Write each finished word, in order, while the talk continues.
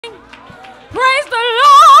Praise the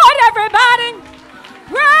Lord, everybody.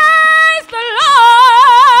 Praise the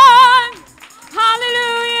Lord.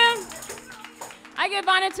 Hallelujah. I give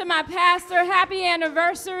honor to my pastor. Happy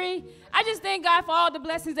anniversary. I just thank God for all the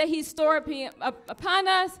blessings that He stored upon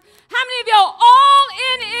us. How many of y'all all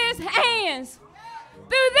in His hands?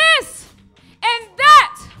 Through this and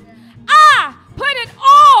that, I put it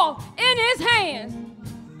all in His hands.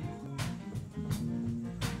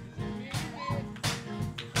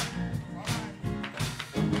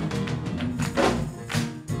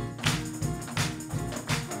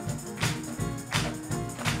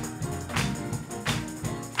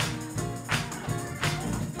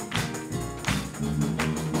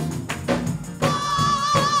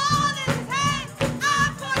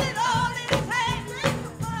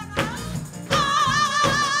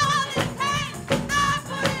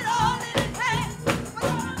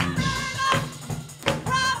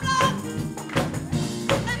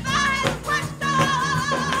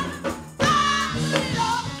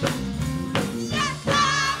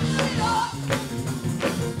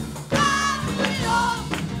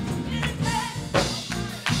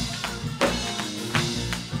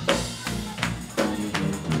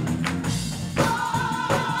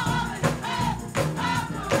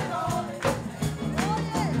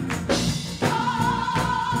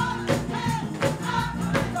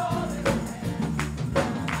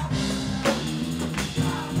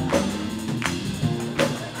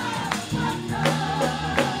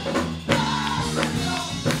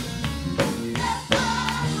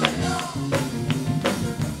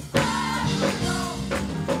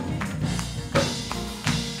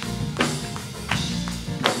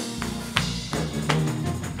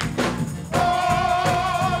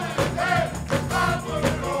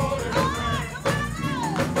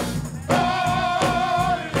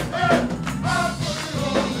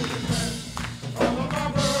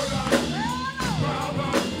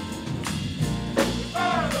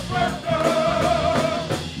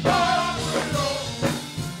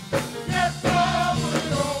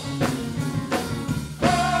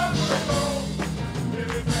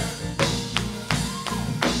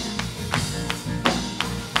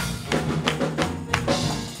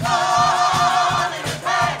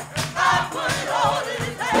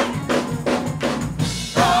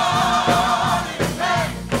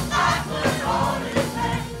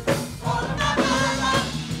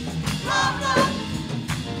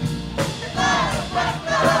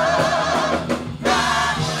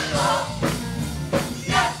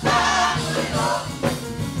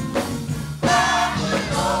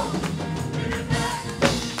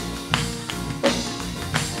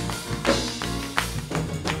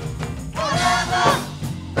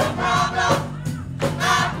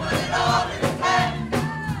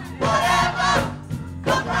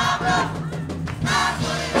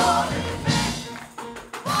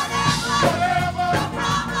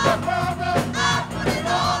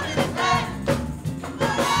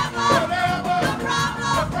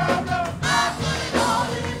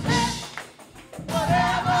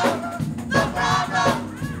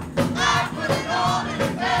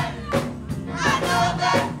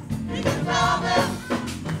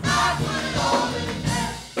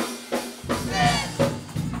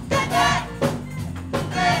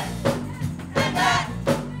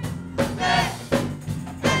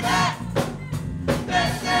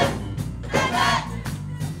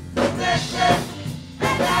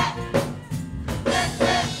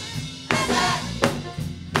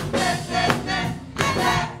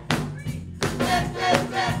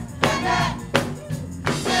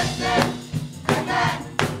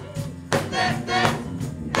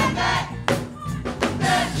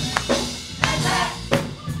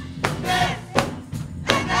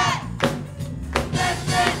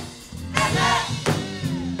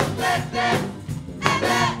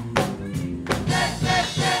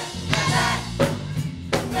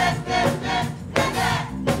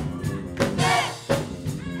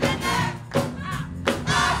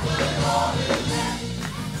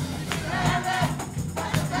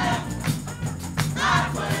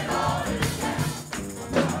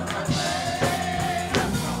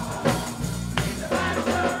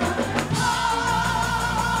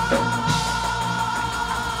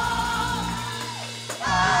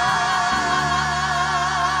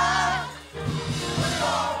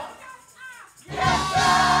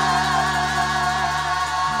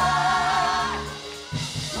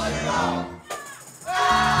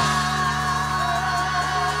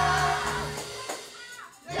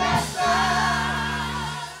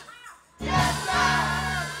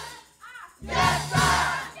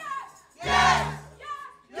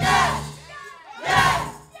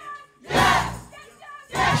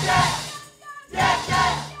 Yes,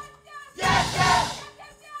 yes. Yes, yes.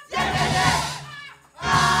 Yes, yes, yes.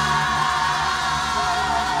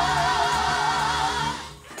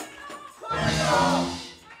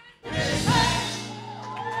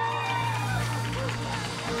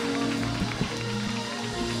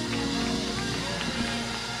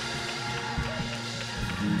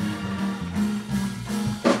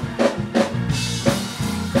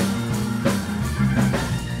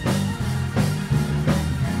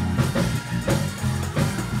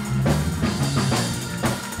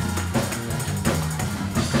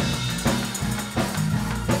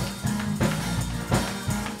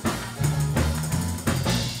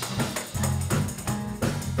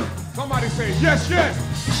 Somebody say, yes, yes.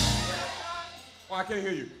 Oh, I can't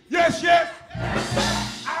hear you. Yes, yes.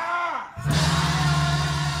 Ah.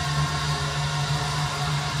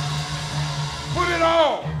 Put it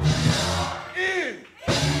all in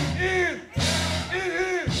his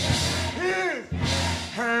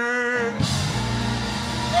hands.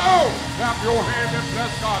 Oh, clap your hands and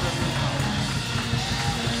bless God in this house.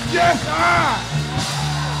 Yes,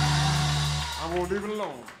 I won't leave it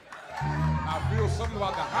alone. I feel something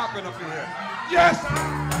about to happen up in here. Yes,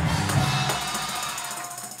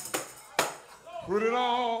 put it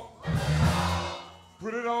all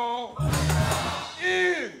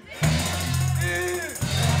in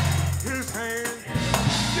his hand.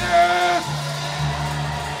 Yes,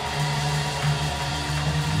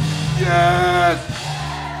 yes.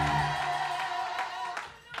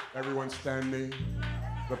 Everyone standing.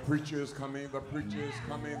 The preacher is coming, the preacher is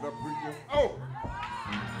coming, the preacher. Oh!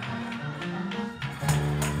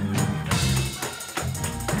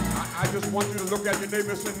 I just want you to look at your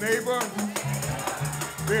neighbor and say, neighbor,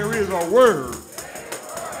 there is a word.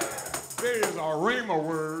 There is a rhema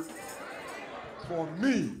word for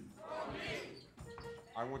me.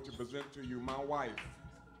 I want to present to you my wife,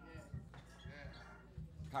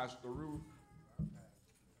 Pastor Ruth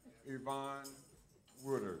Yvonne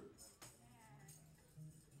Woodard.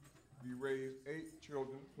 We raised 8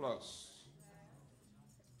 children plus.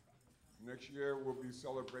 Next year we'll be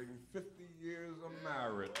celebrating 50 years of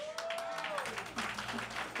marriage.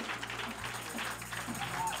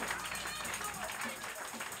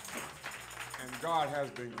 And God has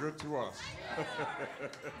been good to us.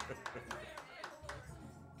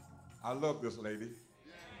 I love this lady.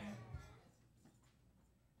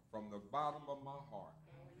 From the bottom of my heart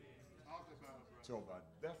till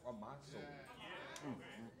the depth of my soul.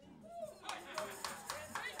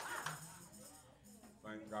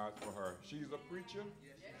 Thank God for her. She's a preacher.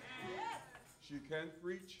 She can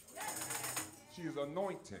preach. She's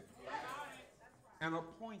anointed and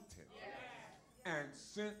appointed and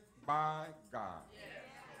sent by God.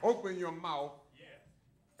 Open your mouth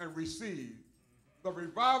and receive the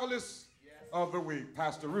revivalist of the week,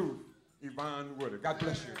 Pastor Ruth Yvonne Woodard. God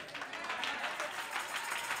bless you.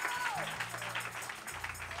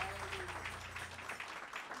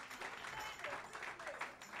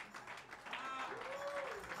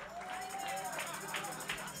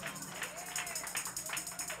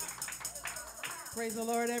 Praise the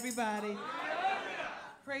Lord, everybody.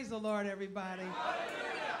 Praise the Lord, everybody.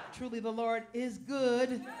 Truly, the Lord is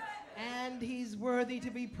good, and he's worthy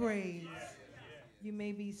to be praised. You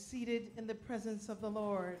may be seated in the presence of the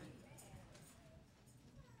Lord.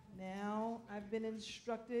 Now, I've been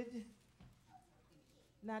instructed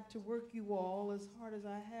not to work you all as hard as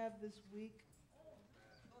I have this week,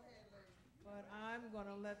 but I'm going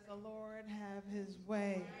to let the Lord have his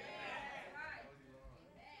way.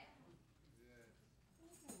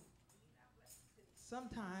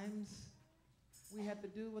 Sometimes we have to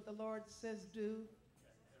do what the Lord says do,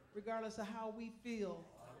 regardless of how we feel,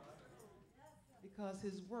 because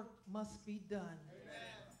his work must be done.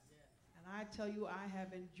 And I tell you, I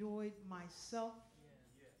have enjoyed myself,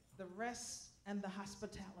 the rest, and the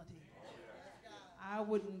hospitality. I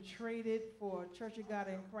wouldn't trade it for Church of God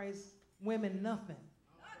in Christ women nothing.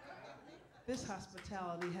 This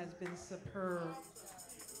hospitality has been superb.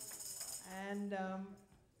 And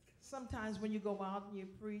sometimes when you go out and you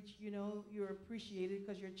preach, you know, you're appreciated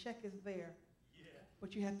because your check is there.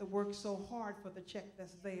 But you have to work so hard for the check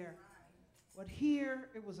that's there. But here,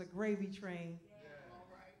 it was a gravy train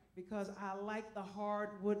because I like the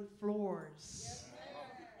hardwood floors.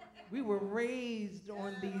 We were raised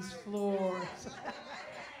on these floors.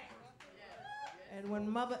 And when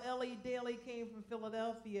Mother Ellie Daly came from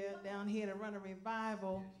Philadelphia down here to run a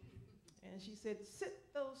revival, and she said,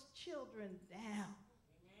 sit those children down.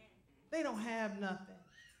 They don't have nothing.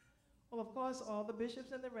 Well, of course, all the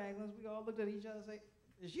bishops and the Raglins, we all looked at each other and said,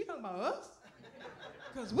 is she talking about us?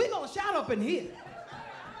 Because we're going to shout up in here.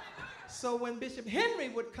 So when Bishop Henry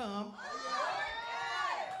would come,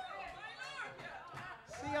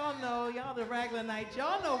 y'all know, y'all the Raglanites,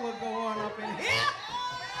 y'all know what go on up in here.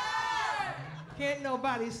 Can't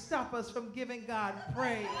nobody stop us from giving God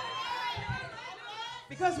praise.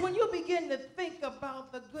 Because when you begin to think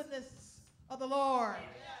about the goodness of the Lord,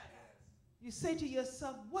 you say to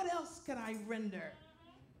yourself, what else can I render?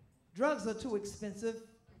 Drugs are too expensive.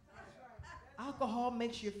 Alcohol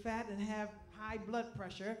makes you fat and have high blood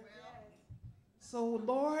pressure. So,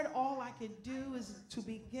 Lord, all I can do is to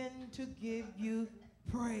begin to give you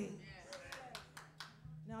praise.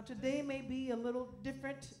 Now, today may be a little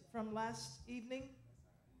different from last evening,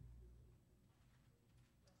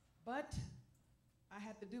 but I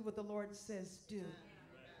have to do what the Lord says do.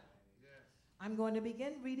 I'm going to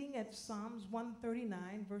begin reading at Psalms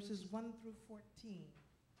 139, verses 1 through 14.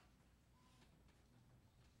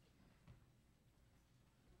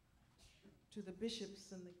 To the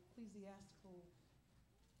bishops and the ecclesiastical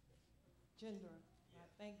gender,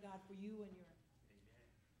 I thank God for you and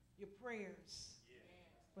your prayers.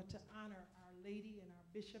 But to honor Our Lady and our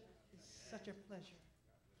bishop is such a pleasure.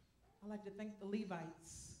 I'd like to thank the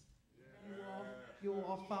Levites. You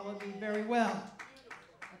all followed me very well.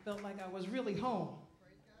 I felt like I was really home.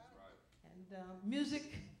 And music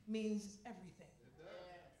means everything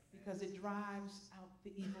because it drives out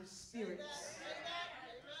the evil spirits.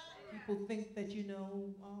 People think that,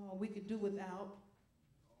 we could do without.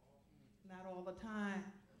 Not all the time.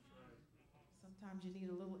 Sometimes you need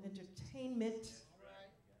a little entertainment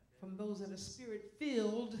from those that are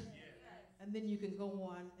spirit-filled, and then you can go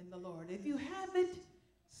on in the Lord. If you have it,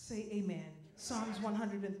 say amen. Psalms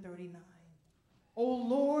 139. O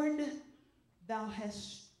Lord, thou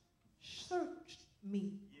hast searched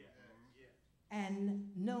me and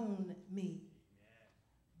known me.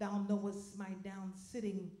 Thou knowest my down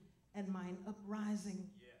sitting and mine uprising.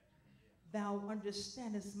 Thou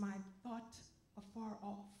understandest my thought afar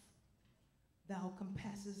off. Thou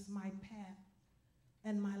compassest my path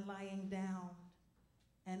and my lying down,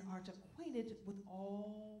 and art acquainted with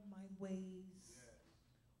all my ways.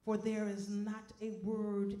 For there is not a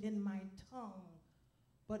word in my tongue,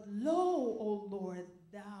 but lo, O Lord,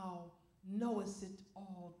 thou knowest it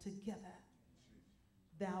altogether.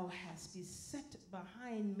 Thou hast beset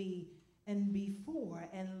behind me and before,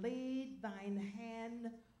 and laid thine hand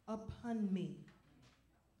upon me.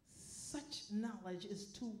 Such knowledge is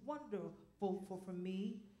too wonderful for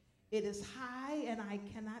me. It is high, and I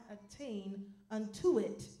cannot attain unto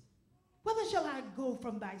it. Whether shall I go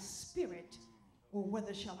from thy spirit, or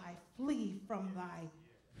whether shall I flee from thy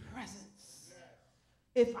presence?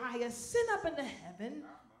 If I ascend up into heaven,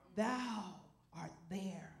 thou art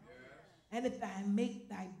there. And if I make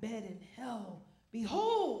thy bed in hell,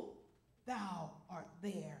 behold, thou art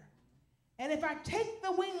there. And if I take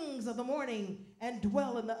the wings of the morning and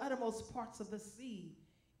dwell in the uttermost parts of the sea,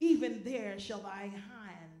 even there shall thy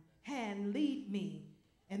hand lead me,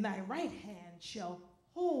 and thy right hand shall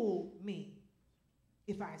hold me.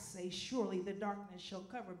 If I say, surely the darkness shall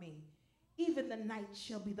cover me, even the night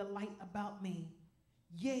shall be the light about me.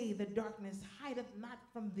 Yea, the darkness hideth not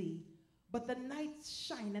from thee, but the night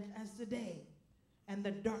shineth as the day, and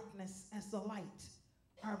the darkness as the light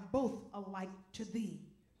are both alike to thee.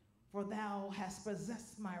 For thou hast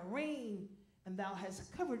possessed my reign, and thou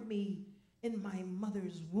hast covered me in my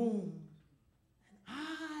mother's womb. And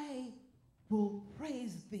I will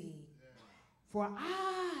praise thee, for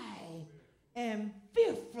I am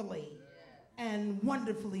fearfully and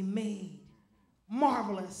wonderfully made.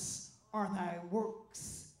 Marvelous are thy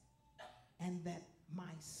works, and that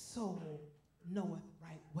my soul knoweth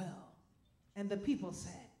right well. And the people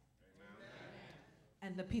said, amen.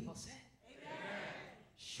 And the people said, amen.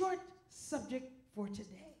 Short subject for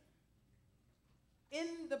today. In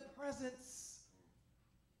the presence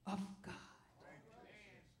of God.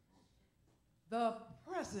 The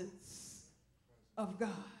presence of God.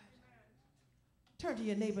 Turn to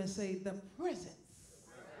your neighbor and say, the presence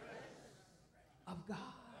of God.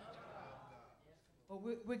 Well,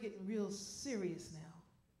 we're getting real serious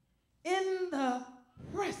now. In the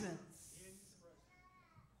presence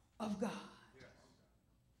of God.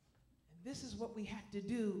 And this is what we have to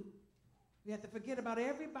do. We have to forget about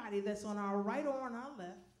everybody that's on our right or on our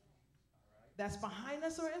left, that's behind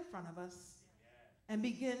us or in front of us, and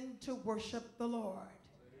begin to worship the Lord.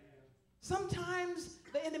 Sometimes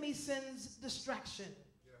the enemy sends distraction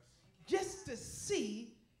just to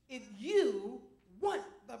see if you want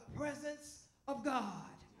the presence of God.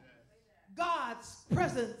 God's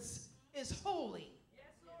presence is holy.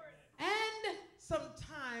 And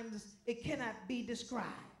sometimes it cannot be described.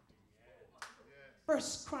 1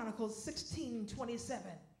 Chronicles 16:27.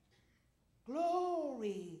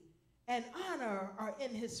 Glory and honor are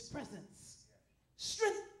in his presence.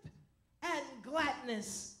 Strength and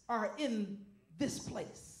gladness are in this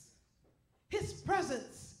place. His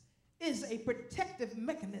presence is a protective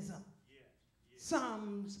mechanism.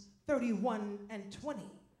 Psalms 31 and 20.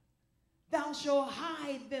 Thou shalt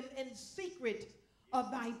hide them in secret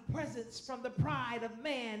of thy presence from the pride of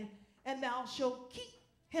man, and thou shalt keep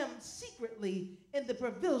him secretly in the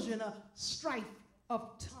pavilion of strife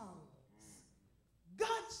of tongues.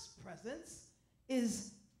 God's presence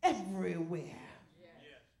is everywhere.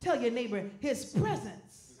 Tell your neighbor, his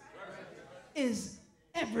presence is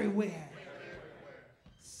everywhere.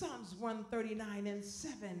 Psalms 139 and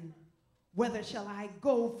 7. Whether shall I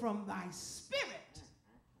go from thy spirit,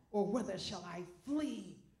 or whether shall I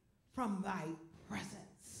flee from thy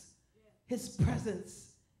presence? His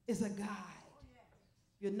presence is a guide.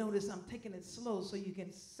 You'll notice I'm taking it slow so you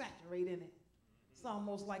can saturate in it. It's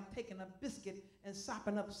almost like taking a biscuit and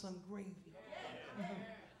sopping up some gravy.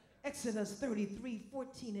 Exodus 33,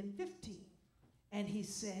 14 and 15. And he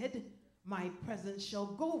said, my presence shall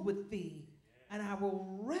go with thee, and I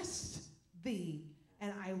will rest thee.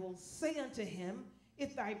 And I will say unto him,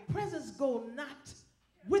 if thy presence go not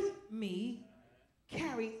with me,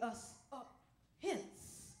 carry us up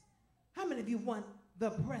hence. How many of you want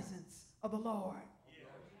the presence of the Lord?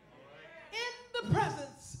 In the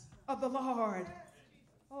presence of the Lord.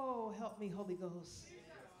 Oh, help me, Holy Ghost.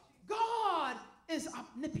 God is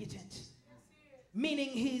omnipotent, meaning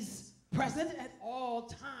he's present at all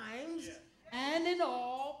times and in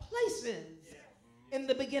all places. In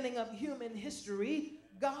the beginning of human history,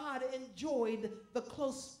 God enjoyed the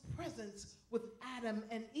close presence with Adam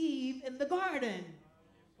and Eve in the garden.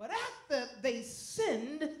 But after they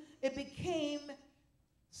sinned, it became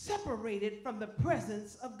separated from the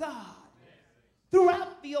presence of God.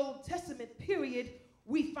 Throughout the Old Testament period,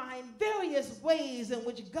 we find various ways in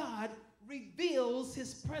which God reveals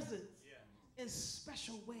his presence in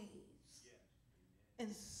special ways.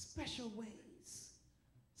 In special ways.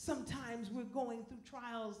 Sometimes we're going through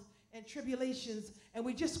trials and tribulations, and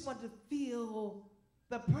we just want to feel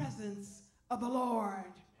the presence of the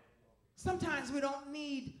Lord. Sometimes we don't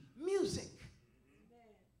need music.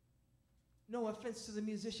 No offense to the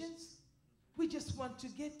musicians. We just want to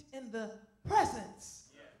get in the presence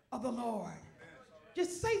of the Lord.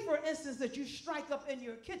 Just say, for instance, that you strike up in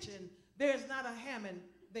your kitchen. There's not a Hammond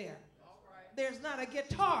there. There's not a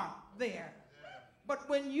guitar there. But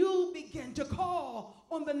when you begin to call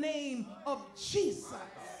on the name of Jesus,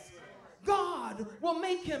 God will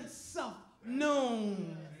make himself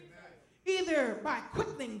known, either by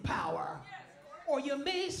quickening power, or you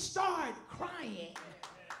may start crying.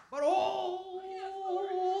 But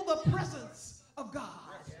oh, the presence of God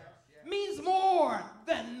means more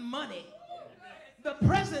than money. The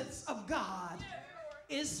presence of God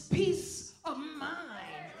is peace of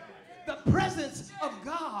mind. The presence of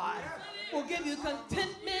God will give you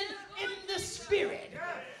contentment in the spirit.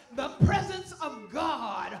 The presence of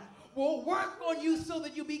God will work on you so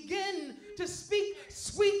that you begin to speak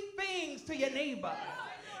sweet things to your neighbor.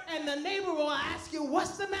 And the neighbor will ask you,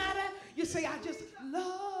 what's the matter? You say, I just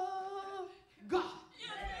love God.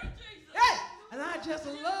 Hey, and I just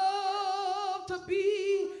love to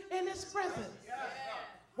be in his presence.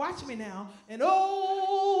 Watch me now. And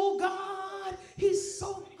oh, God, he's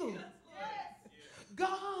so good.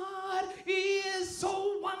 God, he is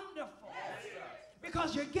so wonderful.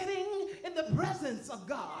 Because you're getting in the presence of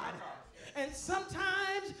God. And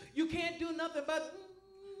sometimes you can't do nothing but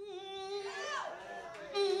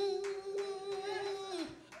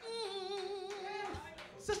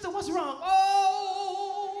Sister, what's wrong?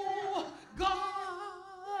 Oh,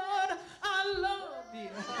 God, I love you.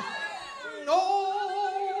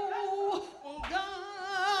 Oh,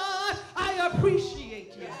 God, I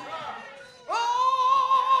appreciate you.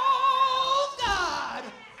 Oh, God,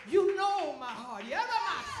 you know my heart.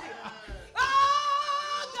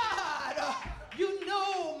 Oh, God, you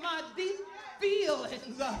know my deep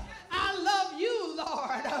feelings. I love you,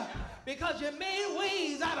 Lord, because you made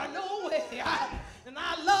ways out of no way. And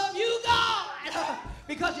I love you, God,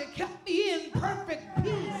 because you kept me in perfect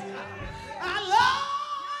peace. I love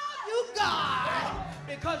you, God,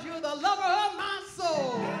 because you're the lover of my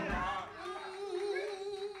soul.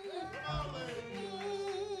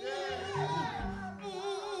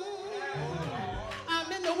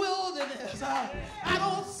 I'm in the wilderness. I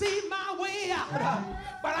don't see my way out,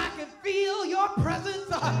 but I can feel your presence.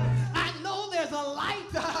 I know there's a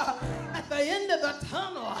light at the end of the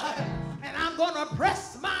tunnel, and I'm going to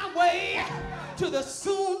press my way to the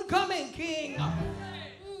soon coming King.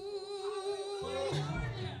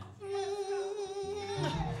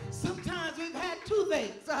 Sometimes we've had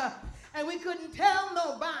toothaches, and we couldn't tell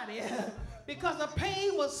nobody because the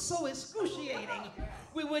pain was so excruciating,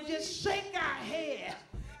 we would just shake our head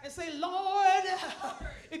and say, Lord,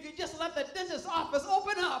 if you just let the dentist's office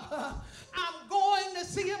open up, I'm going to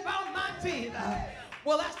see about my teeth.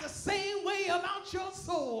 Well, that's the same way about your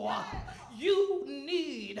soul. You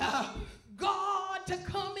need God to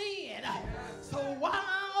come in. So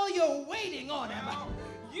while you're waiting on him,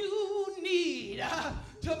 you need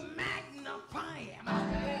to magnify him.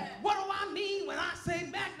 What do I mean when I say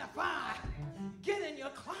magnify? Get in your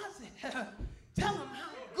closet. Tell him how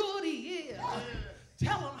good he is.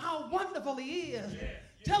 Tell him how wonderful he is.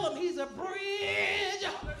 Tell him he's a bridge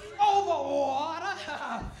over water.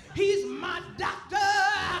 He's my doctor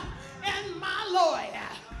and my lawyer.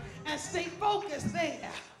 And stay focused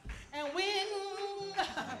there. And when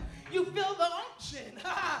you feel the unction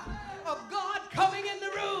of God coming in the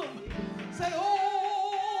room, say,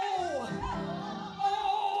 oh, oh,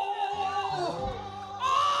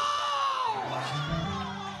 oh,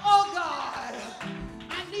 oh God.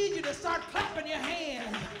 I need you to start clapping your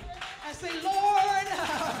hands and say, Lord,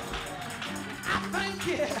 I thank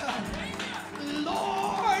you.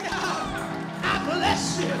 Lord, I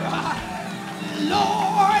bless you.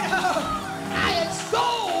 Lord, I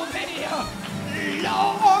extol thee.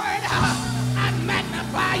 Lord, I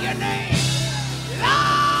magnify your name.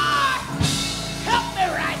 Lord, help me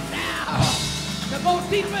right now to go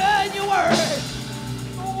deeper in your word.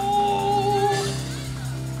 Oh,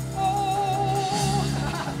 oh,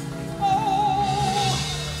 oh,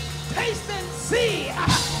 taste and see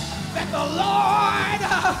that the Lord,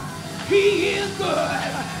 he is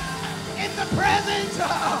good. In the presence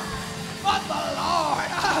of the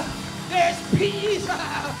Lord, there's peace.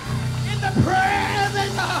 In the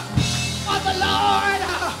presence of the Lord,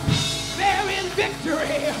 there is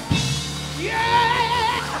victory.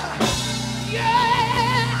 Yeah!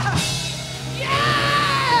 Yeah!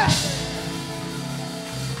 Yeah!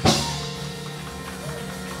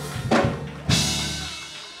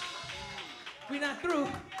 We're not through.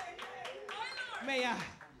 May I?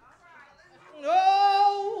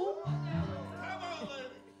 No!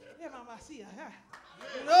 Yeah, Mama, I see her.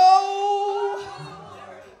 No!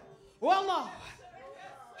 Well, Lord,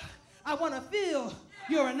 I want to feel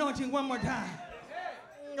your anointing one more time.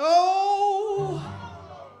 Oh,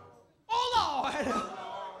 oh Lord,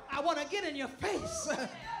 I want to get in your face.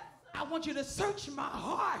 I want you to search my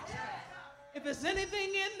heart. If there's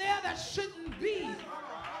anything in there that shouldn't be,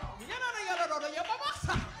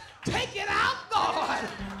 take it out, God,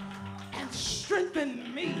 and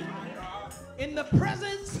strengthen me in the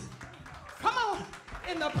presence. Come on,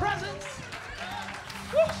 in the presence.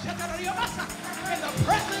 In the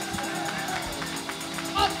presence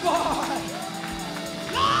of God.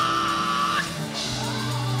 Lord!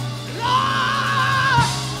 Lord!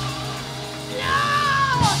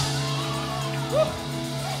 Lord! Woo.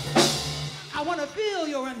 I want to feel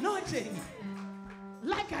your anointing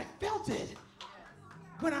like I felt it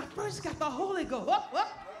when I first got the Holy Ghost.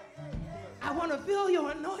 I want to feel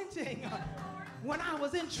your anointing when I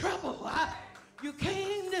was in trouble. You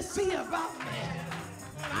came to see about me.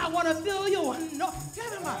 I want to feel your anointing.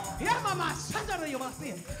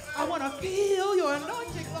 I want to feel your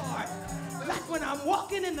anointing, Lord. Like when I'm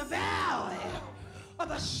walking in the valley of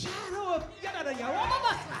the shadow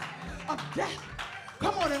of death.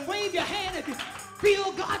 Come on and wave your hand if you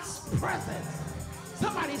feel God's presence.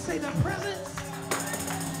 Somebody say the presence,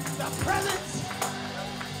 the presence,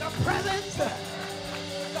 the presence,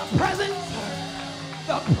 the presence,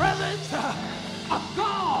 the presence of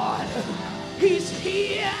God. He's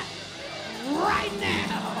here right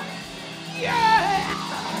now. Yeah!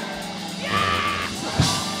 Yes!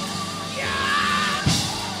 Yeah!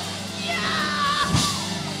 Yeah!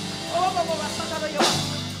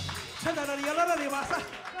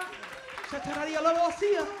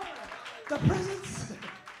 The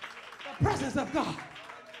presence of God.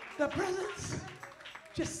 The presence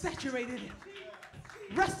just saturated him.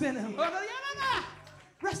 Rest in him.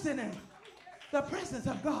 Rest in him. The presence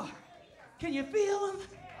of God. Can you feel him?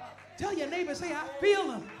 Tell your neighbor, say, I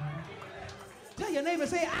feel him. Tell your neighbor,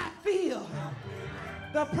 say, I feel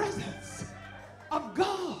the presence of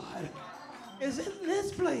God is in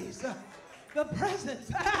this place. The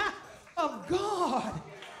presence of God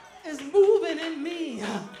is moving in me.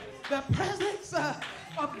 The presence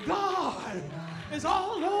of God is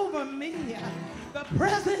all over me. The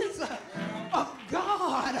presence of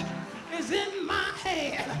God is in my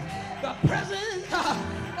hand. The presence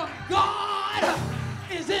of God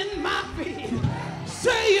is in my feet.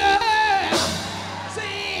 Say yeah.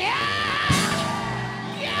 Say yeah.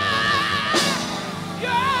 Yeah.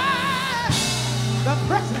 Yeah. The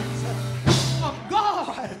presence of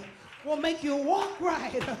God will make you walk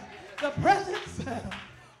right. The presence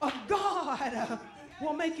of God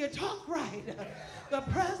will make you talk right. The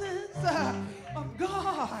presence of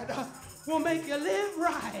God will make you live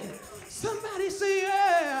right. Somebody say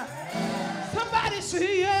yeah. Somebody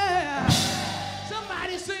say yeah.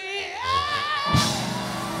 Somebody say yeah.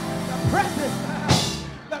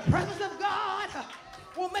 The presence of God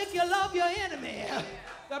will make you love your enemy.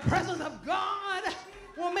 The presence of God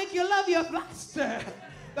will make you love your pastor.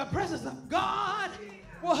 The presence of God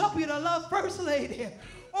will help you to love First Lady.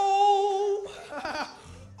 Oh,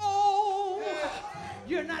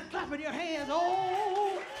 you're not clapping your hands.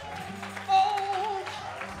 Oh,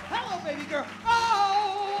 hello, baby girl.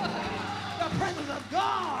 Oh, the presence of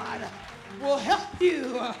God will help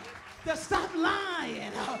you to stop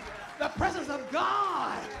lying. The presence of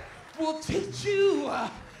God will teach you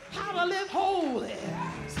how to live holy.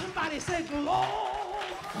 Somebody say, Lord,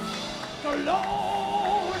 the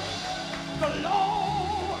Lord, the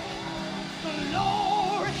Lord, the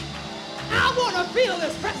Lord. I want to feel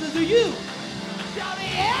His presence to you. Shout it,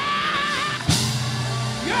 yeah,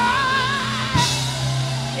 yeah,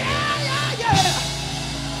 yeah, yeah, yeah.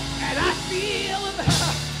 And I feel Him,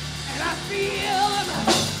 and I feel Him,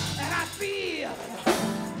 and I feel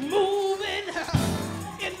Him moving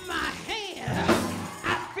in my hand. I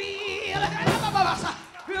feel it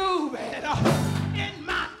moving in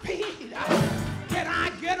my feet. Can I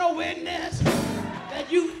get a witness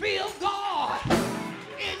that you feel God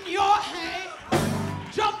in your hand?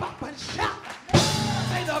 Jump up and shout.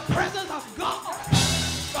 Say the presence of God.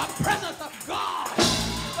 The presence of God.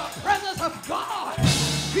 The presence of God.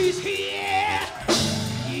 He's here.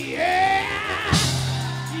 Yeah.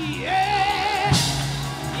 Yeah.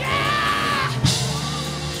 Yeah.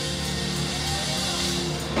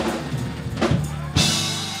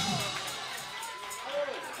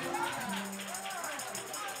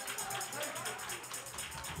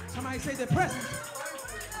 Somebody say the presence.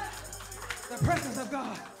 The presence of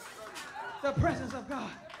God. The presence of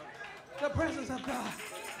God. The presence of God.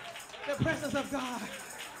 The presence of God.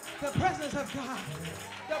 The presence of God.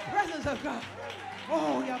 The presence of God.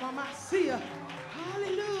 Oh, Yamamasia.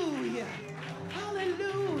 Hallelujah.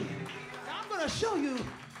 Hallelujah. Now I'm going to show you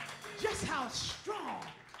just how strong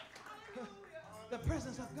the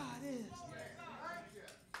presence of God is.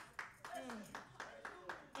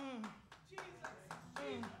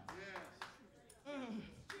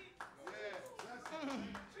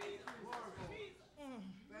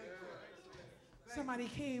 Somebody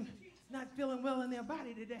came not feeling well in their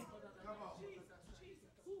body today.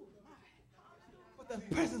 But the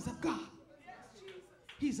presence of God,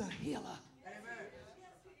 He's a healer.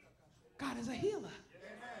 God is a healer.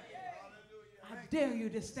 I dare you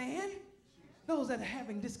to stand, those that are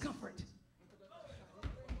having discomfort.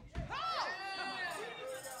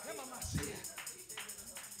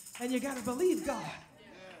 And you got to believe God.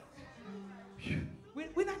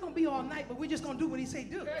 We're not going to be all night, but we're just going to do what He say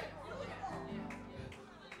do.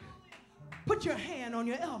 Put your hand on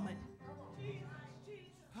your ailment.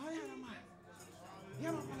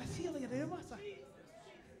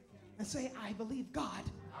 And say, I believe God,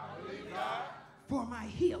 for my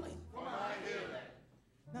healing.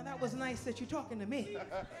 Now that was nice that you're talking to me.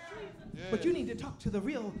 But you need to talk to the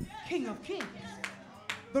real King of Kings,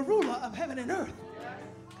 the ruler of heaven and earth.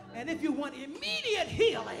 And if you want immediate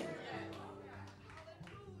healing,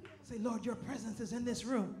 say, Lord, your presence is in this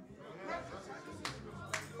room.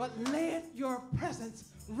 But let your presence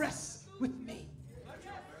rest with me.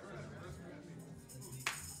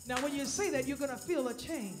 Now, when you say that, you're going to feel a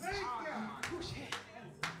change.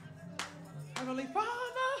 Heavenly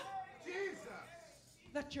Father,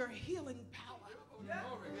 let your healing power,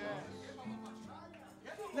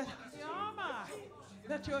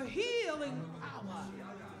 let your healing power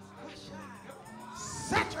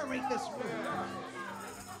saturate this room.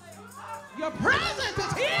 Your presence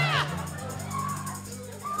is here.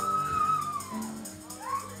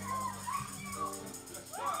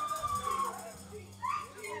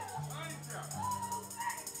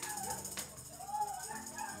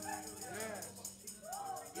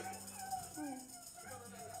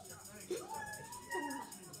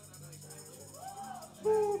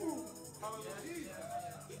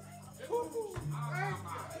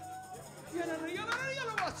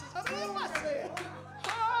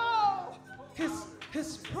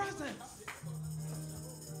 His presence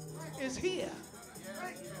is here.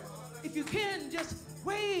 If you can, just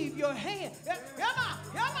wave your hand.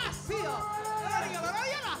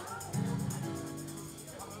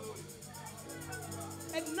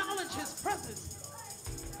 Acknowledge His presence.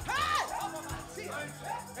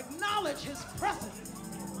 Acknowledge His presence.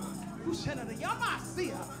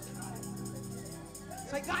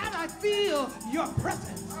 Say, God, I feel your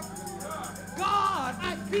presence. God,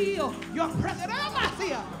 I feel your presence. Help us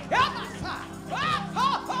here. Help us.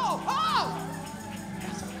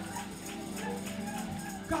 Yes,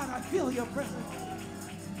 God, I feel your presence.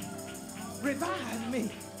 Revive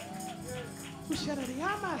me.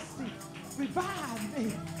 Revive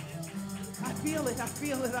me. I feel it. I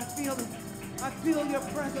feel it. I feel it. I feel your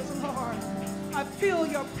presence, Lord. I feel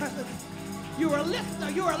your presence. You're a lifter.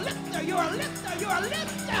 You're a lifter. You're a lifter. You're a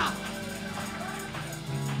lifter.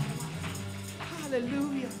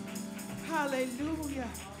 Hallelujah. Hallelujah.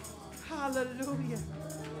 Hallelujah.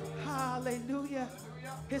 Hallelujah.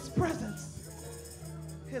 His presence.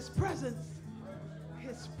 His presence.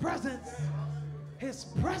 His presence. His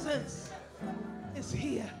presence is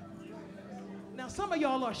here. Now, some of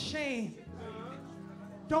y'all are ashamed.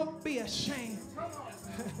 Don't be ashamed.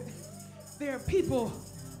 There are people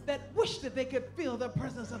that wish that they could feel the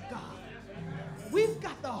presence of God. We've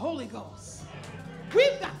got the Holy Ghost.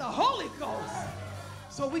 We've got the Holy Ghost.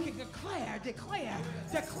 So we can declare. I declare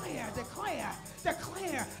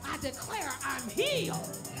I'm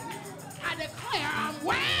healed. I declare I'm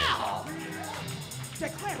well.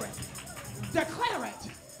 Declare it. Declare it.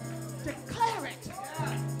 Declare it.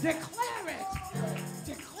 Declare it.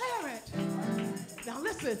 Declare it. Now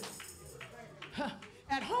listen.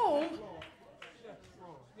 At home,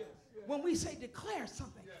 when we say declare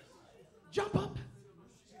something, jump up.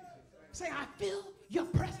 Say, I feel your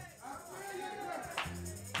presence.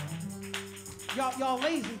 Y'all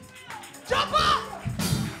lazy. Jump up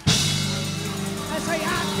and say,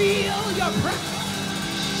 I feel your presence.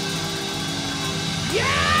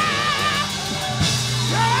 Yeah!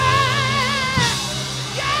 Yeah!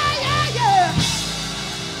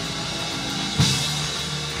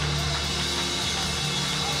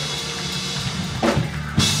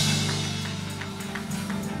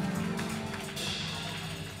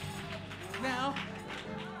 Now,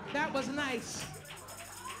 that was nice.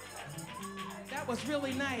 That was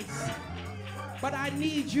really nice. But I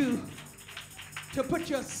need you to put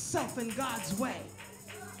yourself in God's way.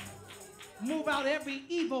 Move out every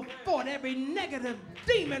evil thought, every negative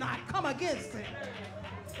demon. I come against it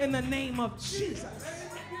in the name of Jesus.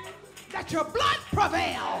 Let your blood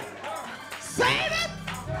prevail. Satan,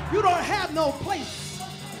 you don't have no place,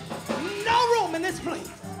 no room in this place.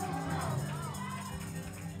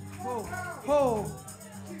 Oh.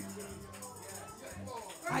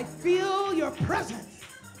 I feel your presence.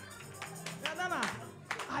 No.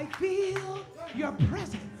 I feel your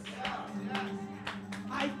presence.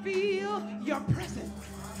 I feel your presence.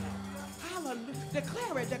 Hallelujah.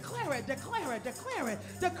 Declare it.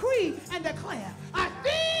 Decree and declare. I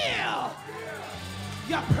feel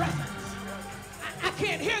your presence. I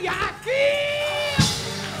can't hear you. I feel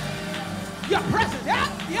your presence.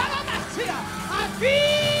 I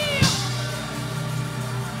feel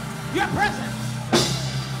your presence.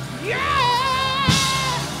 Yeah!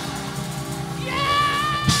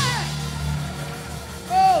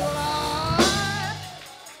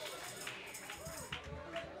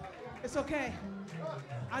 It's okay.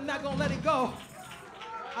 I'm not going to let it go.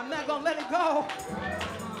 I'm not going to let it go.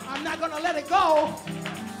 I'm not going to let it go.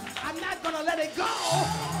 I'm not going to let it go.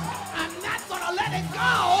 I'm not going to let it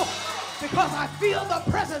go because I feel the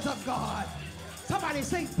presence of God. Somebody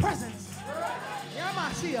say presence.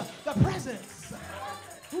 The presence.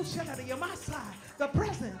 Who shut out of your side? The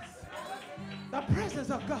presence. The presence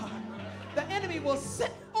of God. The enemy will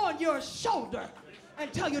sit on your shoulder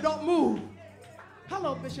and tell you don't move.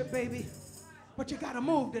 Hello, Bishop baby. But you got to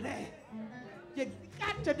move today. You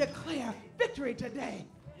got to declare victory today.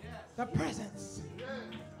 The presence.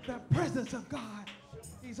 The presence of God.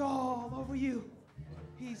 He's all over you.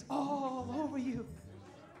 He's all over you.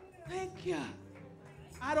 Thank you.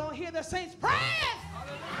 I don't hear the saints praying.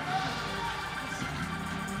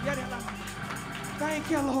 Thank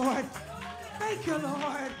you, Lord. Thank you,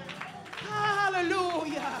 Lord.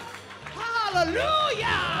 Hallelujah.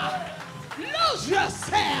 Hallelujah. Lose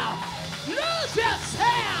yourself. Lose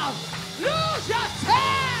yourself. Lose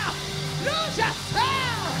yourself. Lose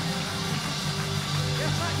yourself.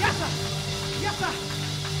 Yes, sir. Yes, sir. Yes, sir.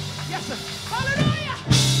 Yes, sir. Hallelujah.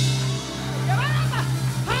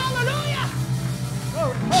 Hallelujah.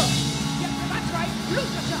 Oh. Yes, that's right.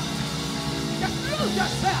 Lose yourself. Just lose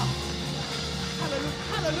yourself. Hallelujah.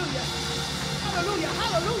 Hallelujah. Hallelujah.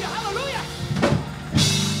 Hallelujah. Hallelujah.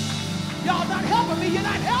 Y'all not helping me. You're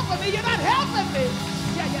not helping me. You're not helping me.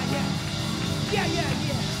 Yeah.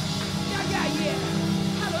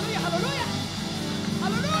 Hallelujah. Hallelujah.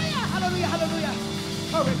 Hallelujah. Hallelujah. Hallelujah.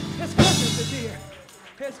 All right. His presence is here.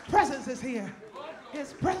 His presence is here.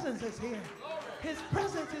 His presence is here. His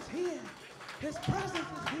presence is here. His presence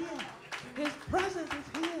is here. His presence is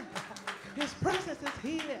here. His presence is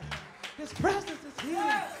here. His presence is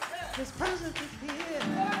here. His presence is here.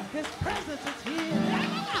 His presence is here.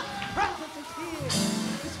 Presence is here.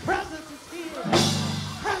 His presence is here.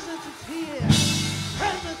 Presence is here.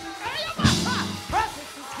 Presence is here.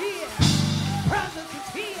 Presence is here. Presence is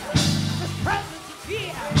here. His presence is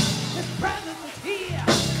here. His presence is here.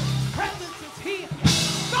 Presence is here.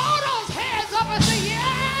 Throw those hands up and say,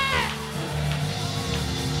 yeah!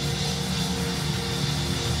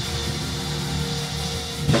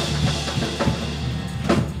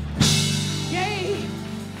 Yea,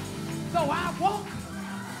 though I walk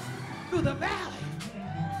through the valley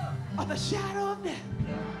of the shadow of death,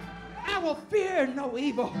 I will fear no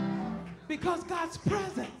evil, because God's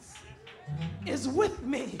presence is with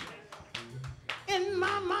me. In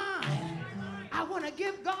my mind, I want to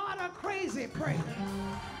give God a crazy praise,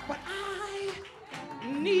 but I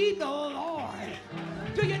need the Lord.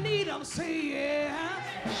 Do you need him? Say yeah.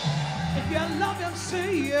 If you love him,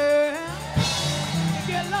 say yeah. If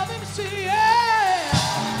you love him, say yeah.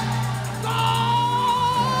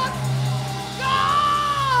 God,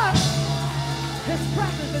 God, his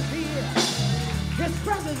presence is here. His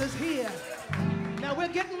presence is here. Now we're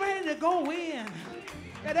getting ready to go in.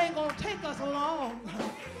 It ain't gonna take us long,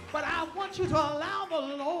 but I want you to allow the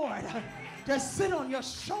Lord to sit on your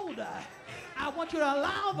shoulder. I want you to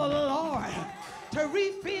allow the Lord to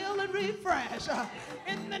refill and refresh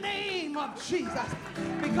in the name of Jesus,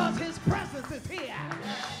 because his presence is here.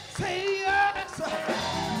 Say yes.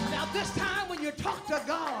 Now this time when you talk to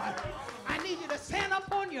God, I need you to stand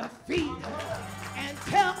up on your feet and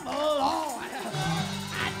tell the Lord,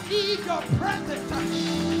 I need your presence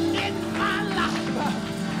in my life.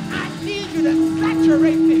 I need you to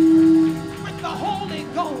saturate me with the Holy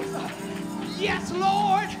Ghost. Yes,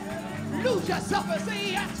 Lord. Lose yourself and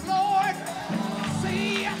say, yes, Lord.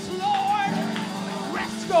 Say, yes, Lord.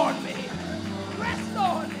 Rest on me. Rest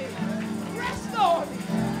on me. Rest on me.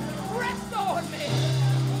 Rest on me.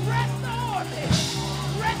 Rest on me.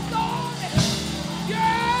 Rest on me.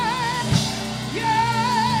 Yeah.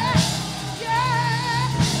 Yeah. Yeah.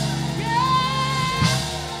 Yeah.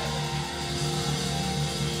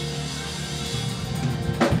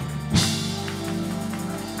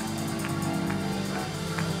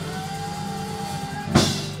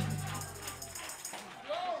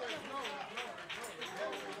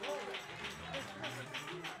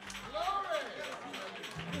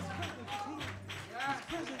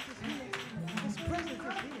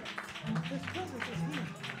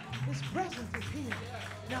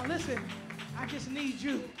 Now listen, I just need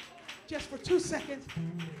you, just for 2 seconds,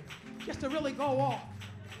 just to really go off.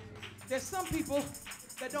 There's some people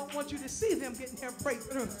that don't want you to see them getting their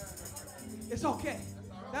breakthrough. It's okay.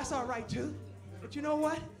 That's all right too. But you know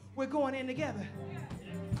what? We're going in together.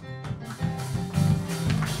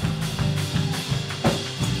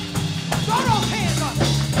 Throw those hands up.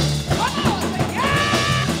 Come on, say,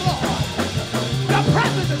 yes, Lord. The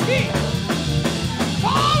presence is here.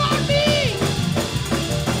 Fall on me.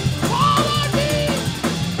 Fall on me.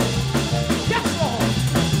 Yes, Lord.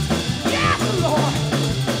 Yes, Lord.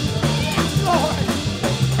 Yes, Lord.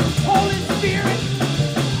 Holy Spirit.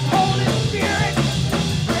 Holy Spirit.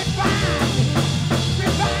 Revive me.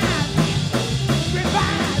 Revive me. Revive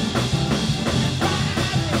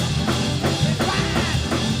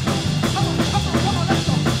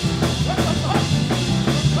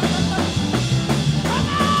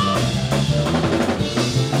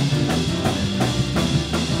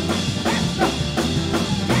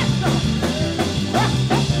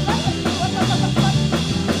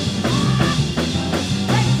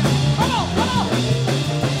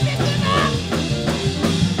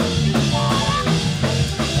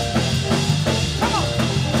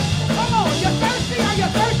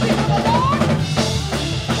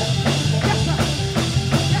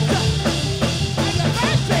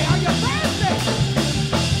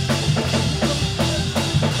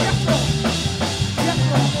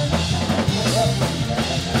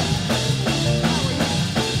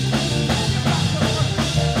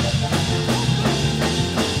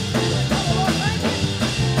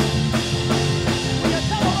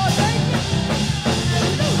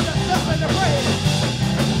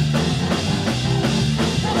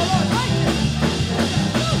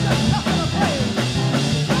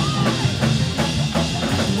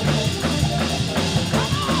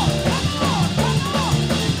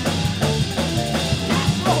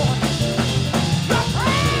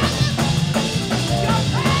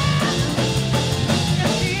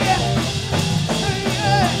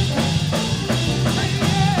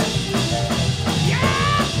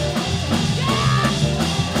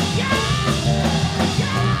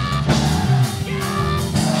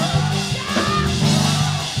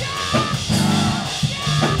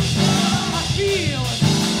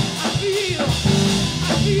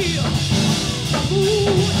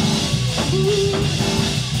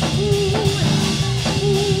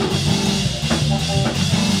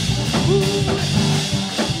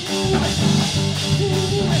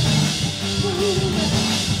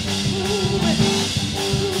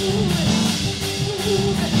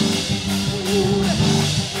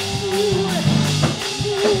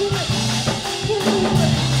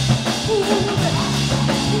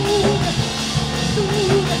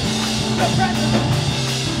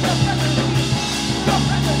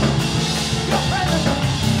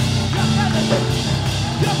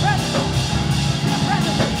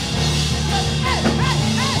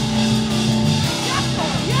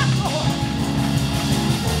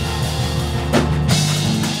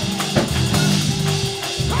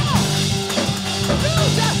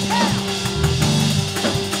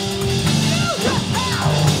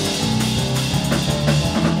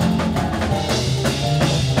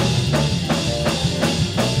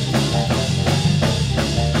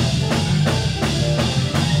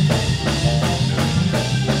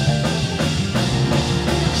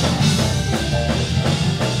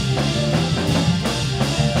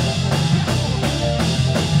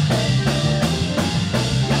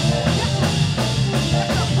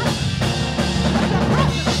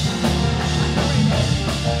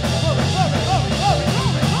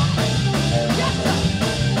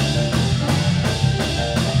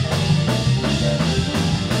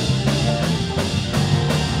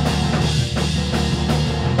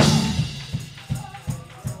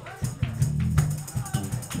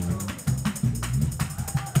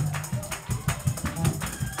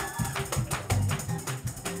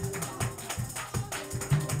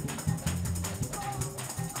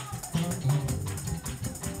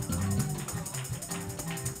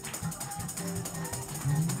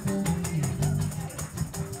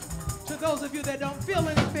Those of you that don't feel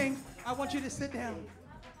anything, I want you to sit down.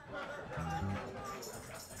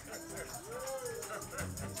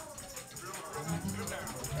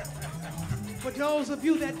 For those of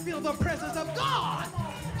you that feel the presence of God,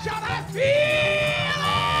 shall I feel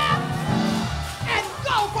it? And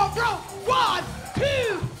go for broke. 1, 2,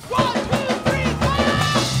 1, 2, 3, go!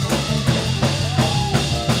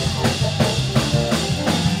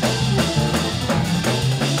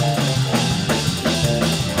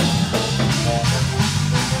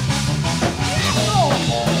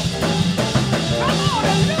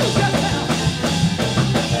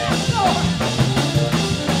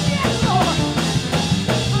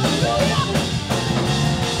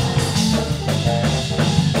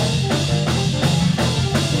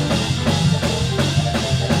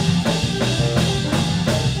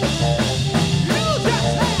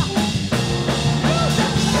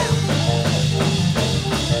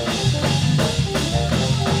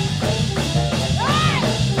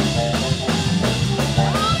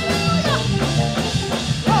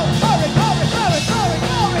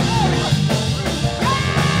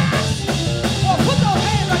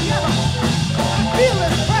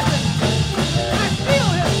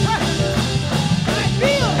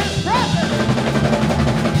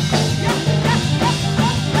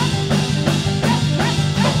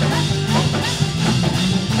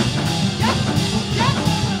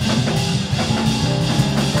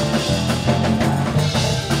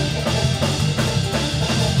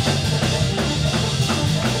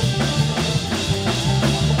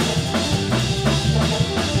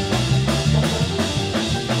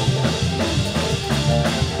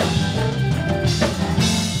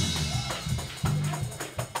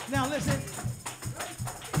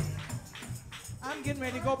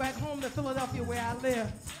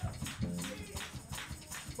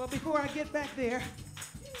 But before I get back there,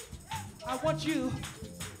 I want you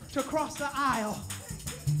to cross the aisle.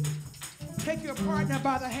 Take your partner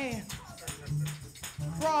by the hand.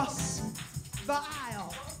 Cross the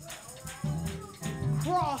aisle.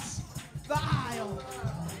 Cross the aisle.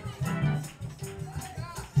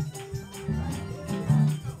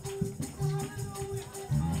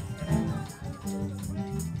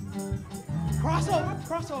 Cross over,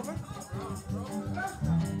 cross over.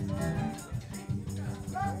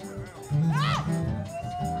 Ah!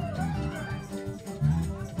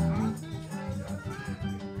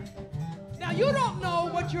 Now you don't know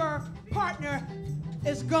what your partner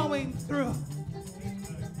is going through.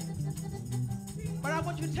 But I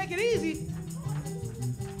want you to take it easy.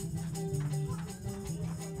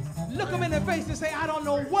 Look them in the face and say, I don't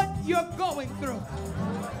know what you're going through.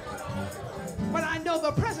 But I know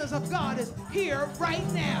the presence of God is here right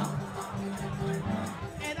now.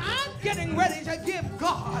 And I'm getting ready to give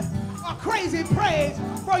God a crazy praise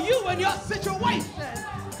for you and your situation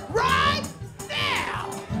right now.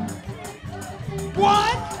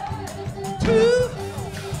 1,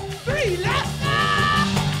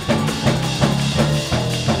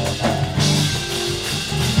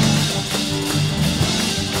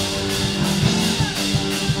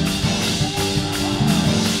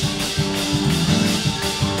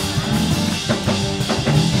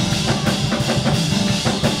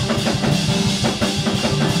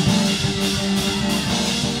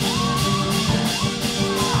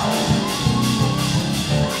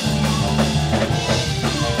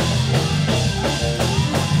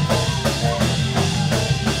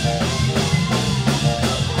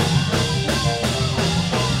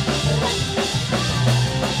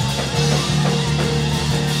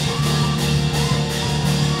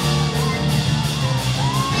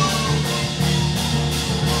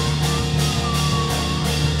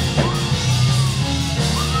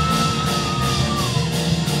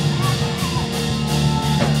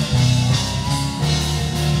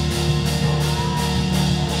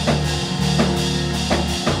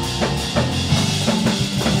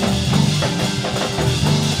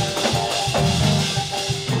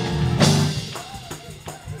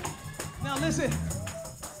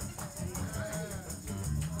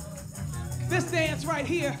 right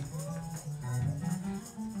here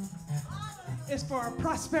is for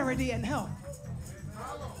prosperity and health.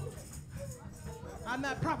 I'm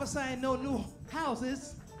not prophesying no new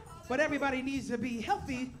houses, but everybody needs to be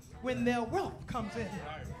healthy when their wealth comes in.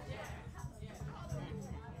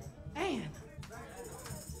 And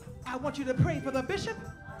I want you to pray for the bishop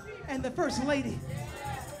and the first lady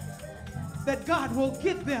that God will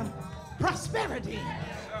give them prosperity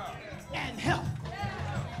and health.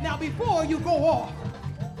 Now, before you go off,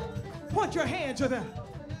 point your hand to them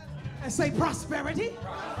and say prosperity,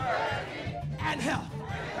 and health,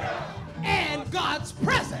 and God's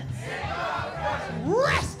presence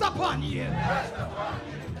rest upon you.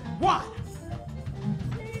 1,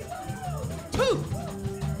 2.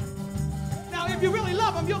 Now, if you really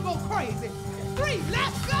love them, you'll go crazy. 3,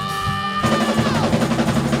 let's go!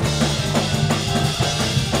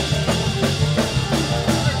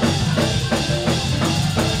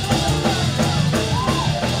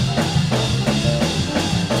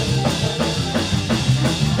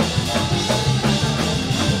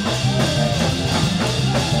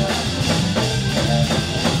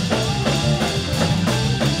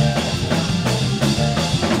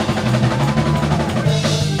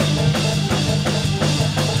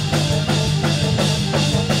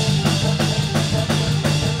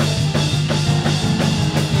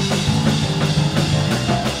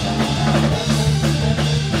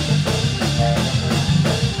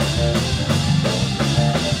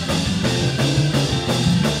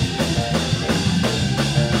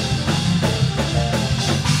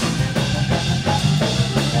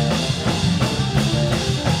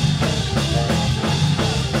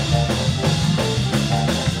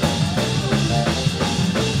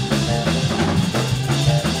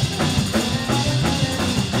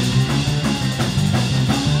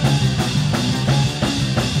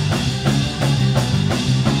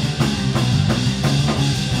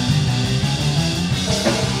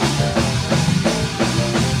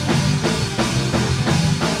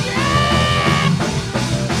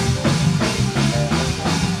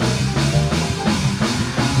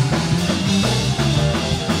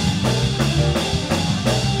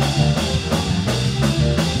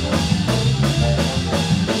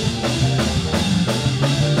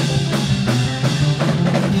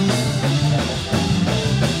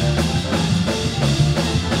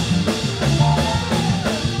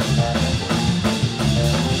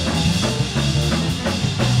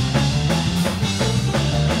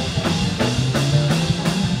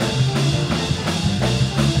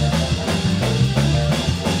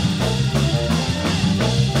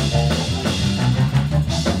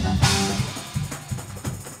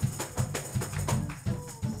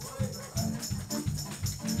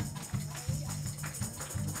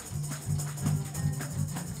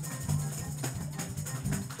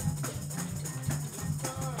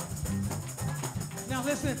 Now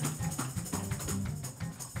listen,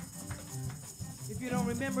 if you don't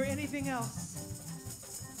remember anything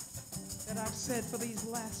else that I've said for these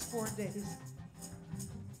last 4 days,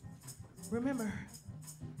 remember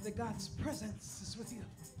that God's presence is with you.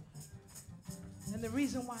 And the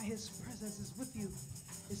reason why his presence is with you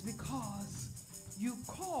is because you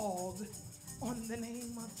called on the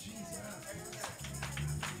name of Jesus.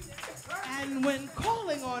 And when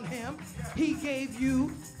calling on him, he gave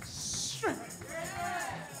you strength.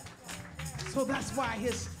 So that's why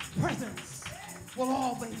his presence will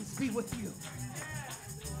always be with you.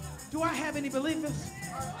 Do I have any believers?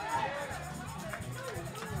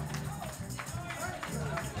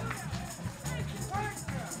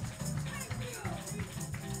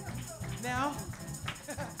 Now,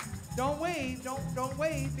 don't wave, don't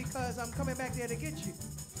wave, because I'm coming back there to get you.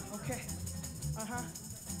 Okay?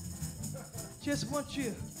 Just want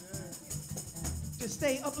you to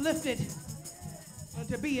stay uplifted and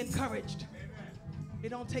to be encouraged. It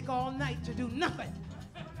don't take all night to do nothing.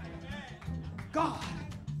 God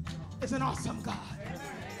is an awesome God.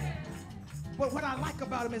 But what I like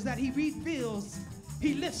about him is that he reveals,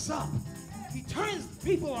 he lifts up, he turns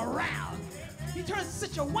people around. He turns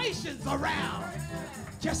situations around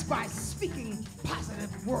just by speaking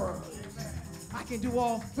positive words. I can do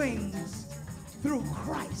all things through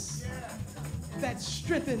Christ that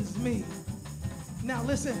strengthens me. Now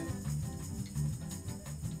listen.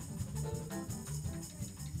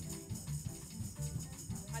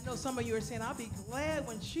 I know some of you are saying, I'll be glad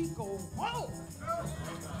when she go home.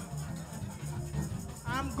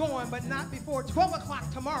 I'm going, but not before 12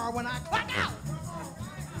 o'clock tomorrow when I clock out.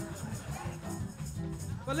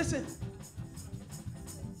 But listen,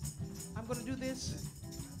 I'm going to do this.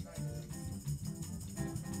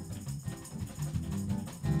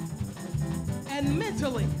 And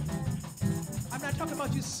mentally, I'm not talking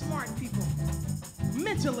about you smart people.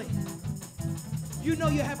 Mentally, you know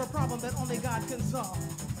you have a problem that only God can solve.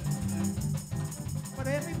 But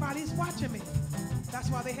everybody's watching me. That's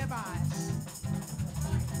why they have eyes.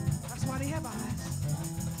 That's why they have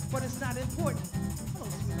eyes. But it's not important. Hello,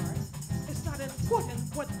 sweetheart. It's not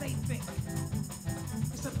important what they think.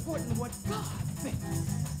 It's important what God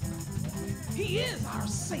thinks. He is our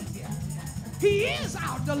Savior. He is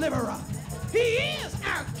our deliverer. He is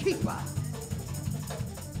our keeper.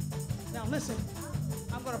 Now listen,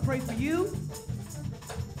 I'm going to pray for you.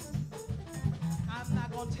 I'm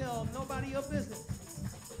not going to tell nobody your business.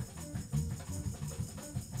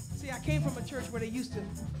 See, I came from a church where they used to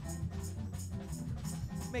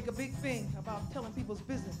make a big thing about telling people's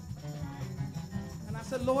business. And I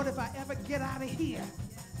said, Lord, if I ever get out of here,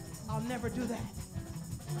 I'll never do that.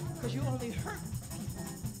 Because you only hurt people.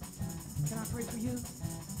 Can I pray for you?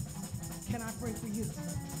 Can I pray for you?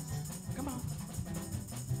 Come on.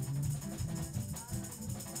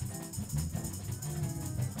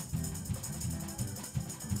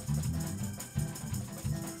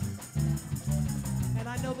 And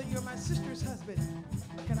I know that you're my sister's husband.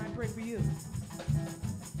 Can I pray for you?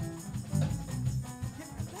 Yeah,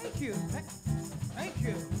 thank you. Thank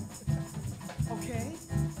you. Okay.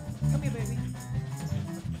 Come here, baby.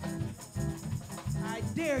 I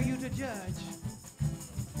dare you to judge.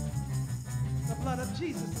 The blood of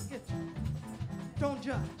Jesus will get you. Don't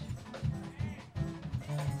judge.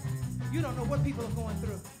 You don't know what people are going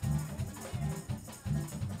through.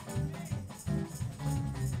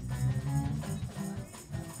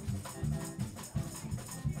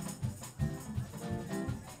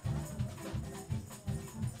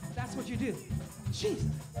 That's what you do. Jesus.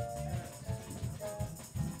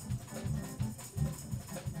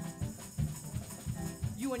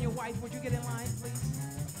 You and your wife, would you get in line, please?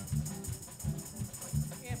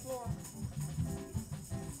 And Flora.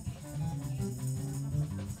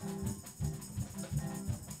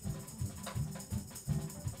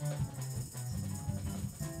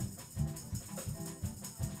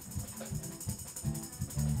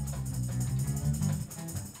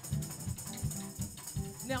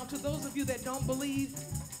 Now, to those of you that don't believe,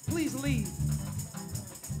 please leave.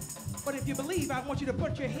 But if you believe, I want you to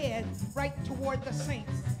put your head right toward the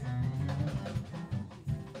saints.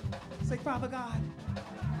 Say, Father God,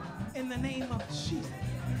 in the name of Jesus,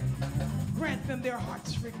 grant them their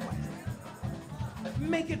heart's request.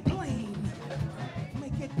 Make it plain.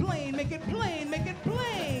 Make it plain, make it plain, make it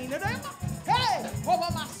plain. Hey,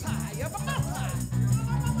 over my side, over my side.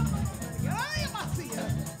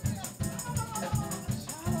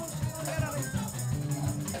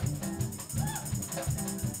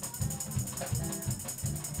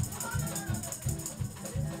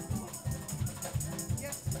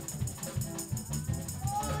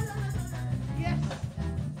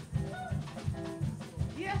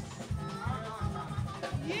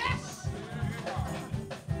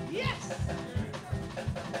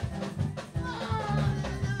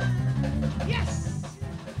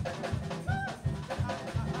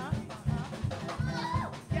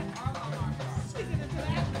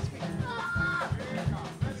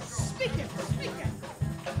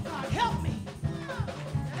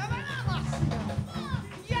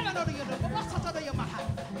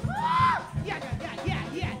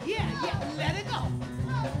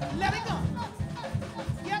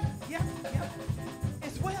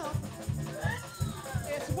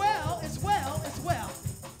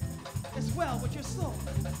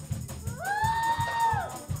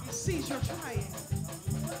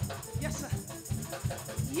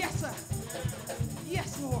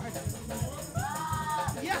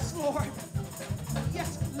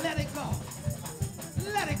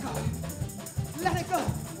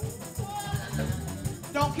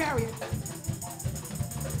 Carry it.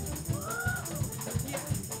 Yeah.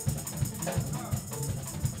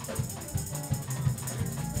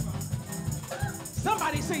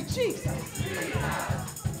 Somebody say Jesus.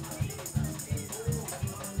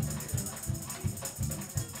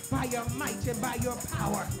 By your might and by your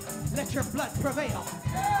power, let your blood prevail.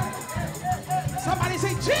 Somebody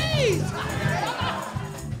say Jesus.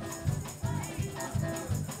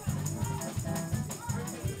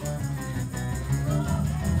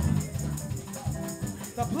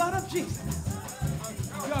 The blood of Jesus.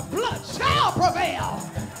 Your blood shall prevail.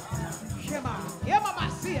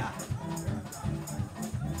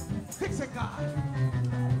 Fix it, God.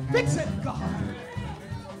 Fix it, God.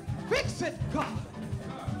 Fix it, God.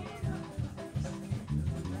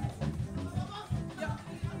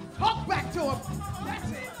 Talk back to him.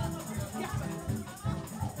 That's it. Yes, sir.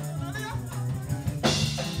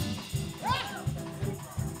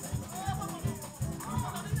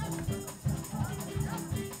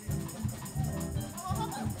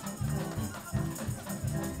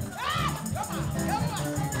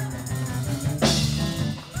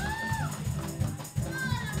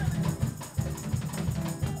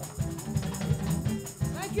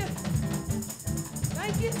 Thank you.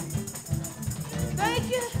 Thank you. Thank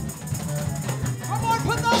you. Come on,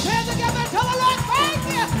 put those hands together and tell the Lord,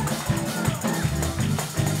 thank you.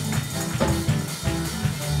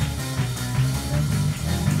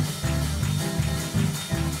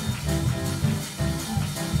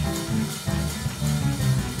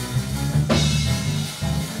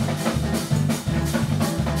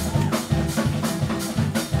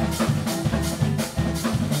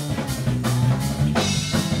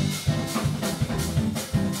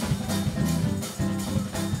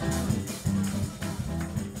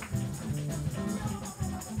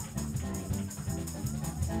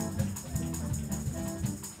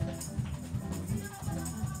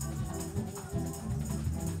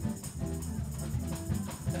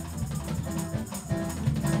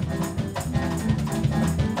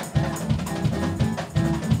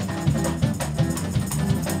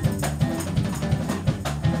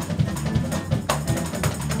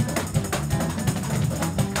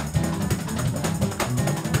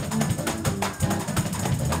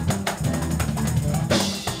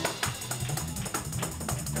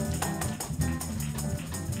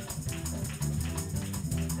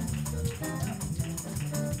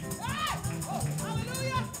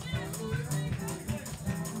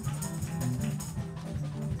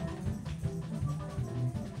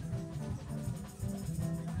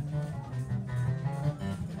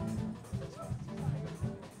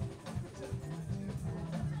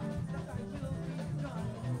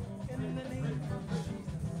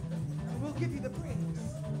 Give you the praise.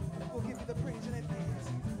 We'll give you the praise in advance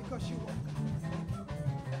because you won.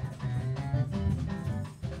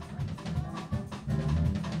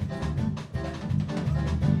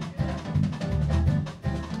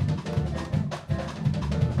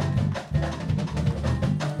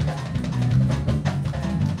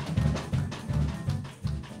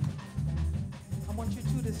 I want you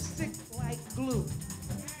two to stick like glue,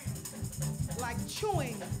 like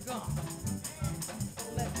chewing gum.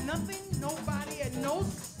 Let nothing, nobody, and no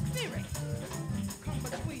spirit come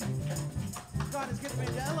between you. God is getting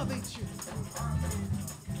ready to elevate you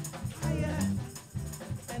higher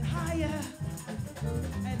and higher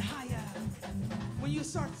and higher. When you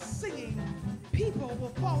start singing, people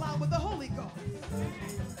will fall out with the Holy Ghost,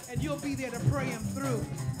 and you'll be there to pray them through.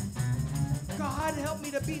 God, help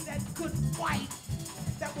me to be that good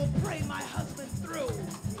wife that will pray my husband through.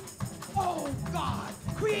 Oh, God,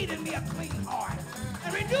 create in me a clean heart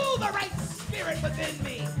and renew the right spirit within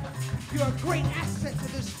me. You're a great asset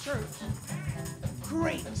to this church.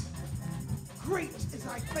 Great. Great is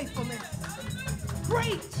thy faithfulness.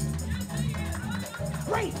 Great.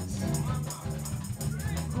 Great.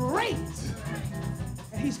 Great.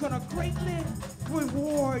 And he's going to greatly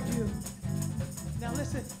reward you. Now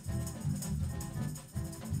listen.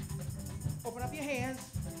 Open up your hands.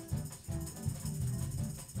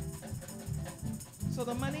 So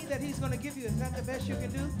the money that he's going to give you, is that the best you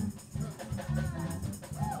can do?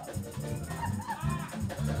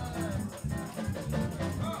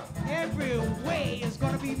 Every way is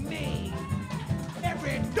going to be made.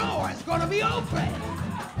 Every door is going to be open.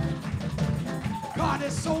 God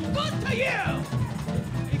is so good to you.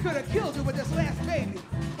 He could have killed you with this last baby,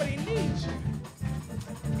 but he needs you.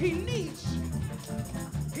 He needs you.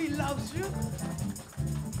 He loves you.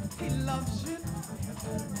 He loves you.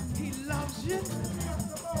 He loves you.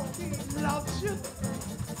 He loves you.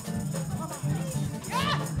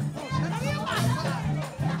 Yeah.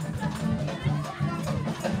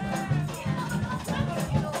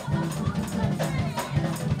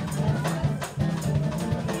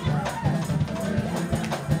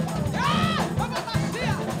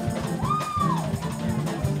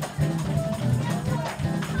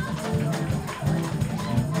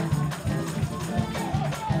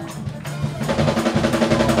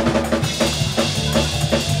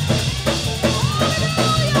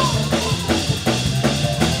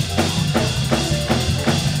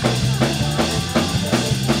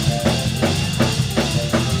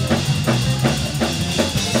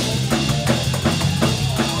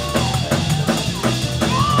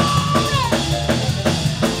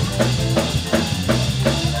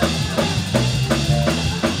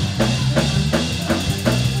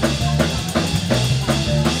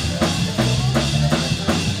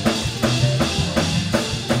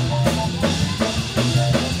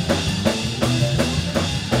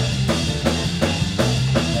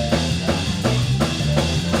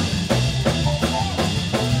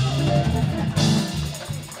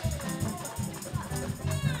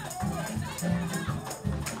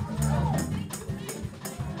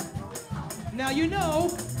 Now you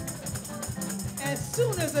know, as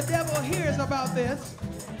soon as the devil hears about this,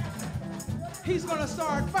 he's going to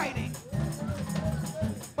start fighting.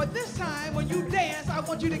 But this time, when you dance, I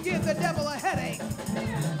want you to give the devil a headache.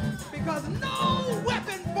 Because no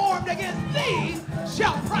weapon formed against thee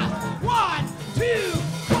shall prosper. 1, 2,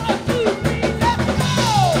 1, 2, 3, let's go!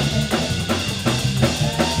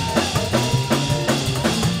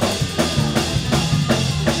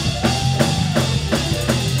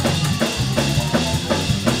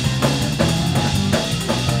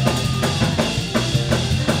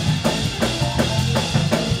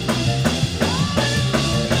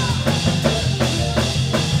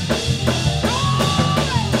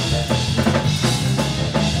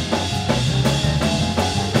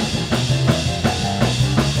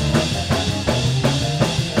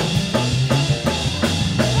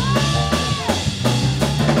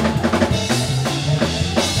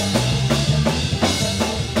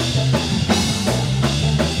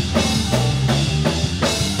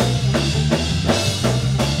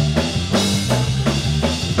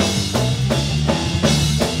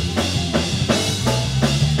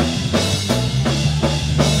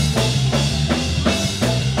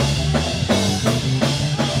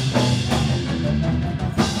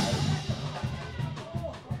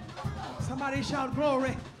 Somebody shout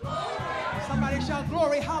glory. Somebody shout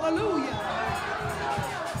glory. Hallelujah.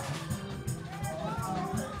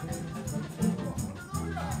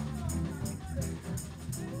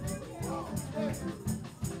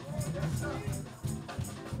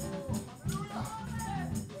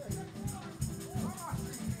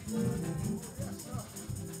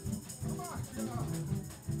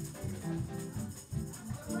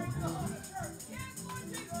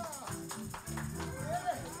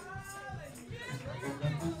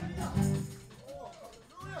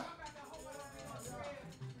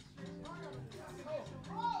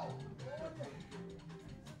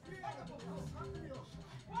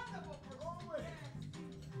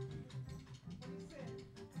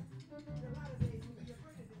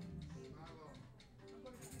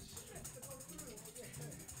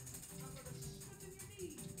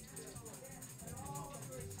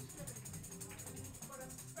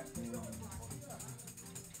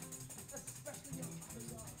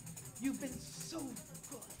 You've been so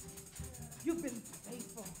good. You've been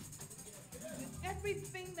faithful. You did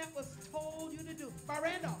everything that was told you to do. By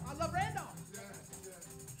Randolph. I love Randolph.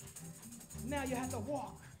 Now you have to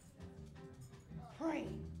walk, pray,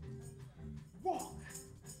 walk,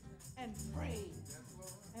 and pray,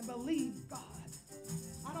 and believe God.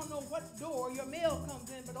 I don't know what door your mail comes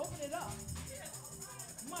in, but open it up.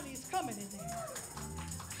 Money's coming in there.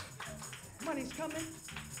 Money's coming.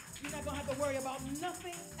 You're not going to have to worry about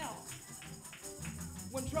nothing else.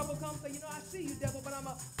 When trouble comes, say, you know, I see you, devil, but I'm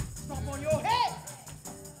going to stomp on your head.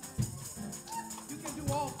 You can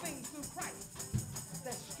do all things through Christ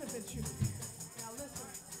that strengthens you. Now listen,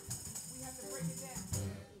 we have to break it down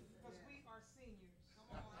because we are seniors.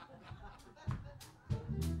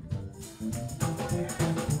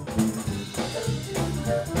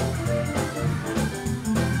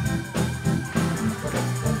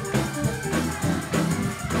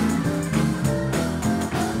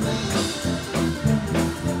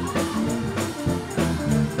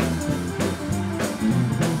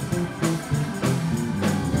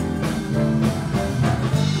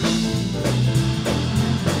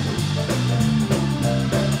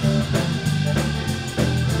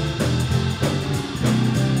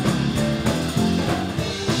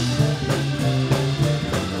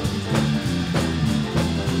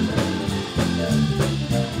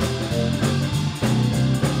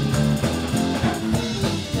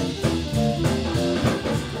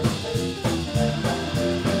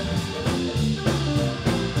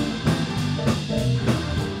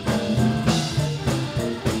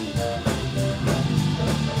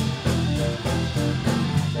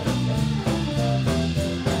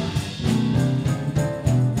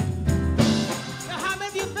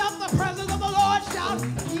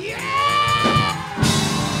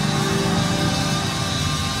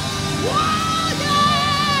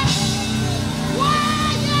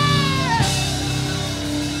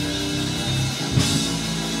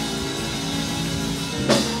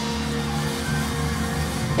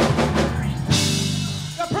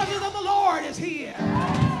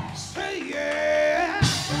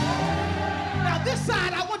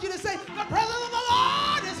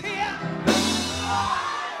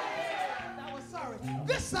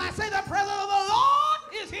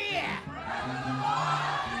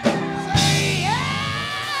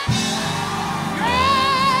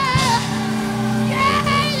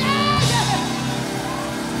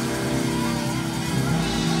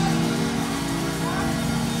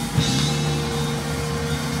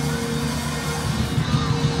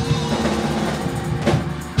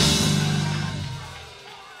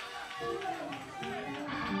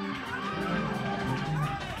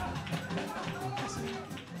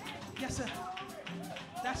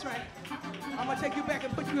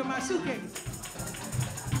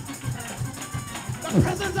 The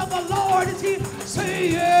presence of the Lord is here.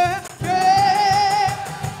 Say yeah, yeah.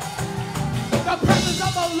 The presence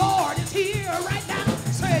of the Lord is here right now.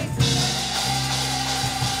 Say,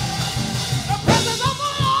 the presence of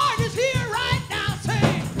the Lord is here right now.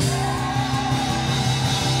 Say,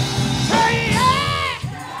 say yeah,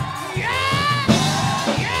 yeah,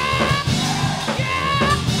 yeah, yeah, yeah,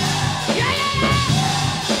 yeah, yeah, yeah,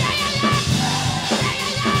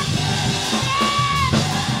 yeah.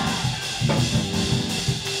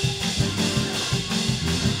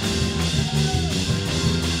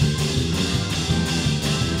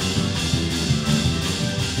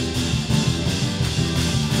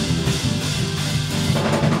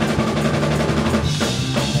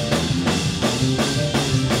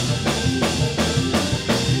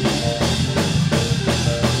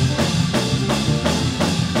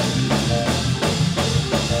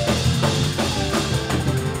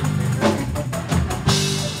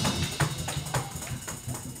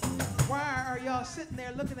 Sitting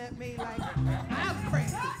there looking at me like I'm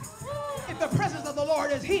crazy. If the presence of the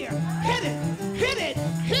Lord is here, hit it, hit it,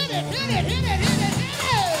 hit it, hit it, hit it, hit it, hit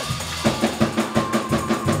it.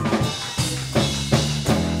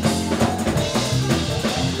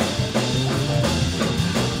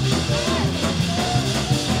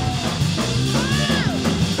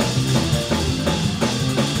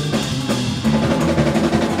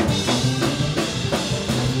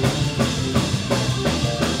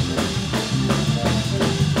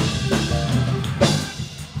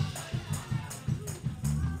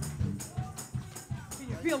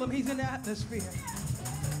 He's in the atmosphere.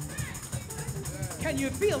 Can you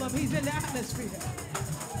feel him? He's in the atmosphere.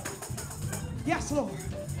 Yes, Lord.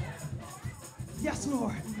 Yes,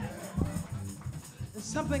 Lord. There's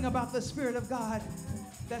something about the Spirit of God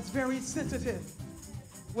that's very sensitive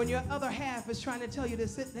when your other half is trying to tell you to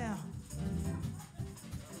sit down.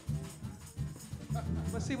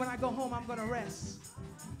 But see, when I go home, I'm going to rest.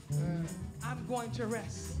 I'm going to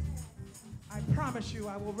rest. I promise you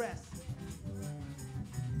I will rest.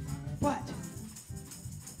 But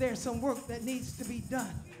there's some work that needs to be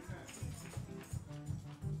done.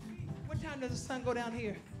 What time does the sun go down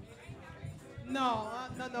here? No.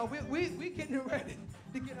 We getting ready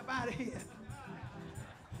to get up out of here.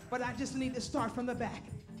 But I just need to start from the back.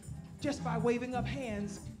 Just by waving up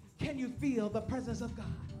hands, can you feel the presence of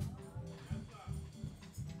God?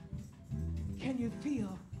 Can you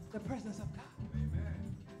feel the presence of God?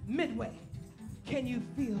 Midway, can you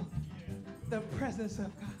feel the presence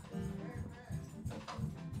of God?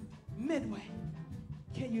 Midway,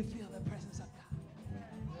 can you feel the presence of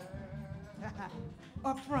God?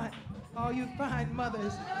 Up front, all you fine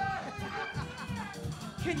mothers,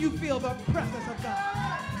 can you feel the presence of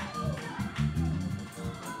God?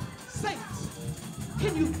 Saints,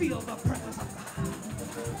 can you feel the presence of God?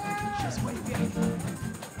 Just wave your hand.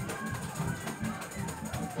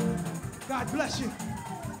 God bless you,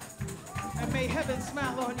 and may heaven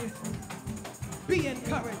smile on you. Be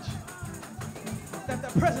encouraged. That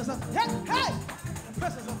the presence of the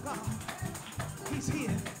presence of God, He's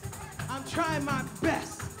here. I'm trying my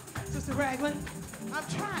best, Sister Ragland. I'm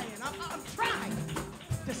trying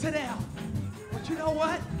to sit down. But you know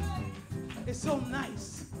what? It's so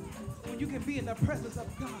nice when you can be in the presence of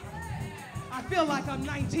God. I feel like I'm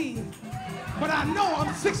 19, but I know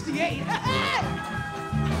I'm 68.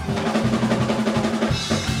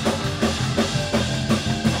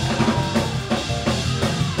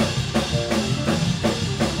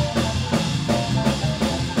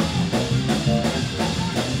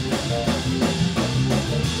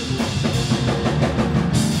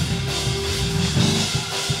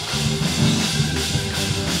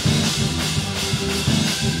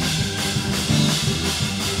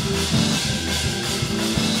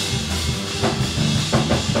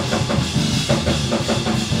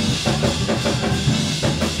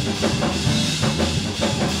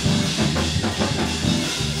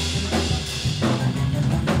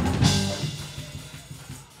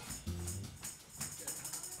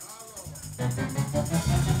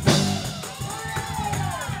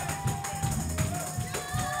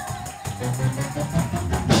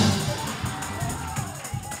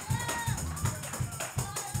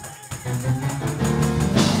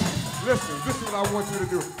 Listen, this is what I want you to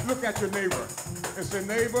do. Look at your neighbor and say,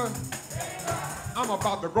 neighbor, I'm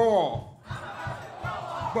about to go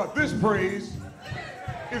off. But this praise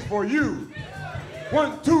is for you.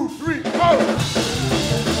 1, 2, 3, go!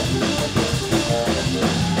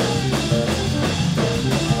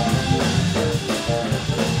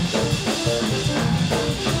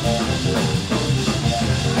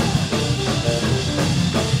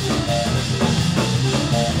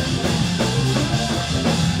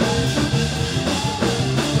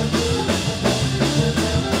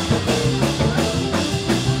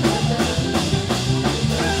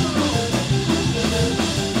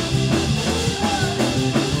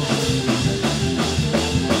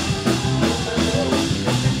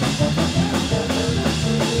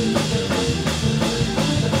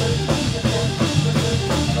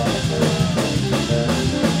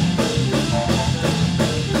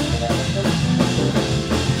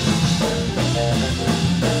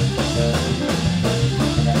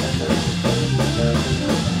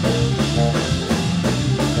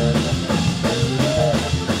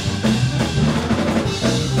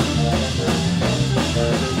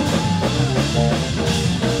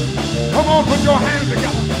 on, put your hands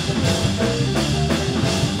together.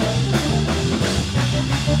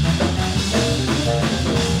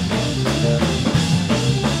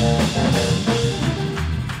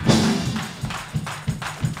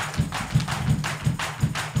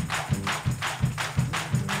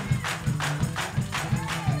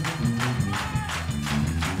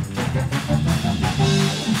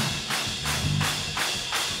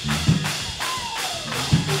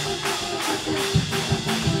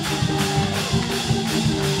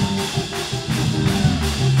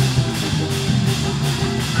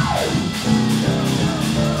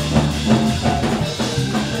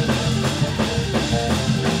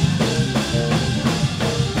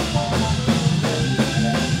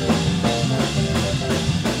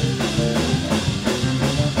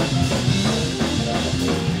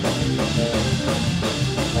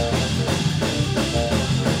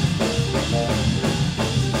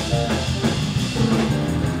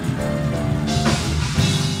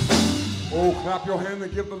 Clap your hand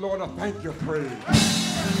and give the Lord a thank you praise.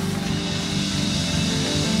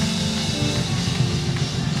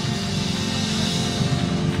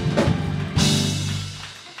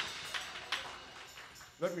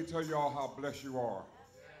 Let me tell you all how blessed you are.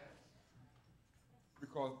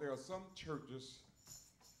 Because there are some churches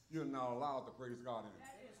you're not allowed to praise God in.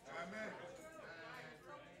 Amen.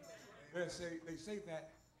 They say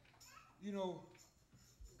that, you know,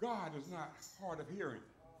 God is not hard of hearing.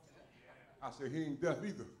 I say he ain't deaf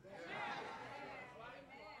either.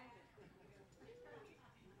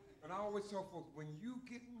 And I always tell folks, when you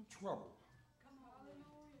get in trouble,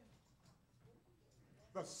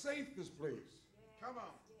 the safest place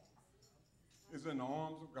is in the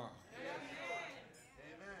arms of God.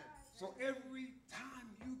 Amen. So every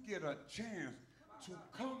time you get a chance to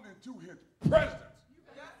come into his presence,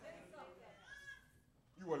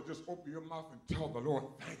 you ought to just open your mouth and tell the Lord,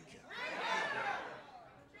 thank you.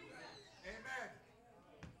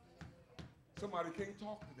 Somebody can't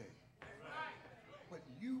talk today. But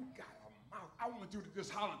you got a mouth. I want you to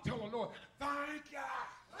just holler and tell the Lord, thank you.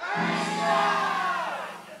 Thank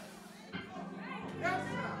you. Yes,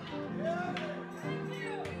 sir.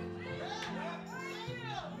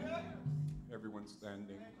 Everyone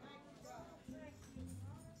standing.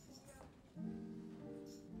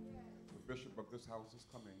 The bishop of this house is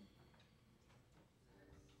coming.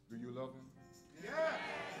 Do you love him? Yes.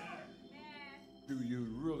 Do you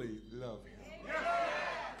really love him? Yes.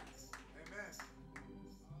 Amen.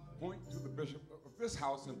 Point to the bishop of this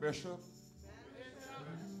house and bishop.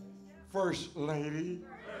 First lady.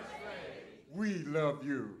 We love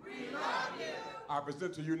you. We love you. I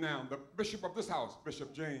present to you now the bishop of this house,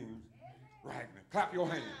 Bishop James Ragland. Clap your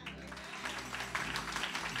hands.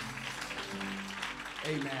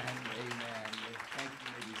 Amen. Amen. Thank you.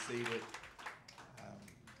 You may be seated.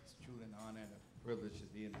 It's truly an honor and a privilege to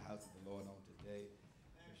be in the house of the Lord on today.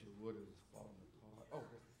 Bishop Woodard is falling apart. Oh,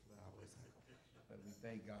 there's the flowers. But we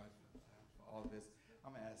thank God for all this.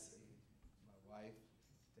 I'm going to ask my wife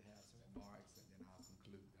to have some remarks, and then I'll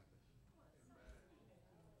conclude.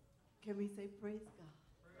 Can we say praise God?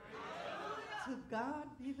 To God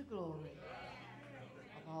be the glory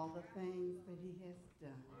of all the things that he has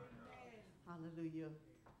done. Hallelujah.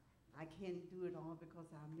 I can't do it all because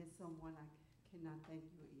I miss someone. I cannot thank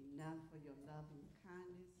you enough for your love and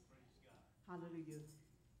kindness. Hallelujah.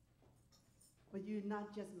 But you're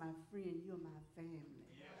not just my friend, you're my family.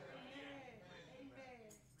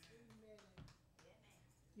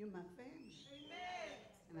 You're my family.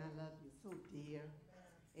 And I love you so dear.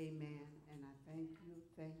 Amen. And I thank you,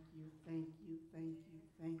 thank you, thank you, thank you,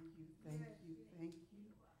 thank you, thank you, thank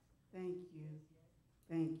you, thank you,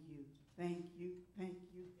 thank you, thank you, thank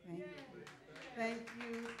you, thank you, thank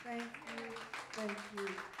you, thank you, thank you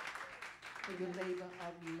for your labor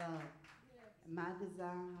of love. And my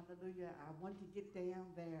desire, hallelujah, I want to get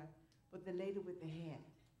down there with the lady with the hat.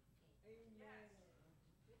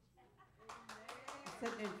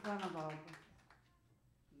 Sitting in front of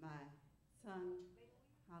my son.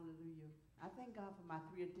 Hallelujah. I thank God for my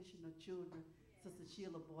 3 additional children. Sister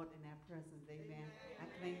Sheila brought in our presence. Amen. I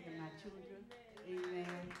claim them my children.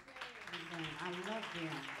 Amen. Amen. I love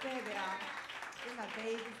them. There they are. They're my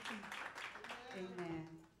babies. Amen.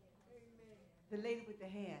 The lady with the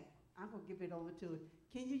hat, I'm going to give it over to her.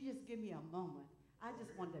 Can you just give me a moment? I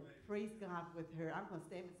just want to praise God with her. I'm going to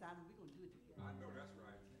stand beside her. We're going to do it together. I know that's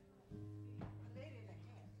right. The lady in the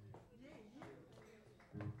hat. Yeah, you.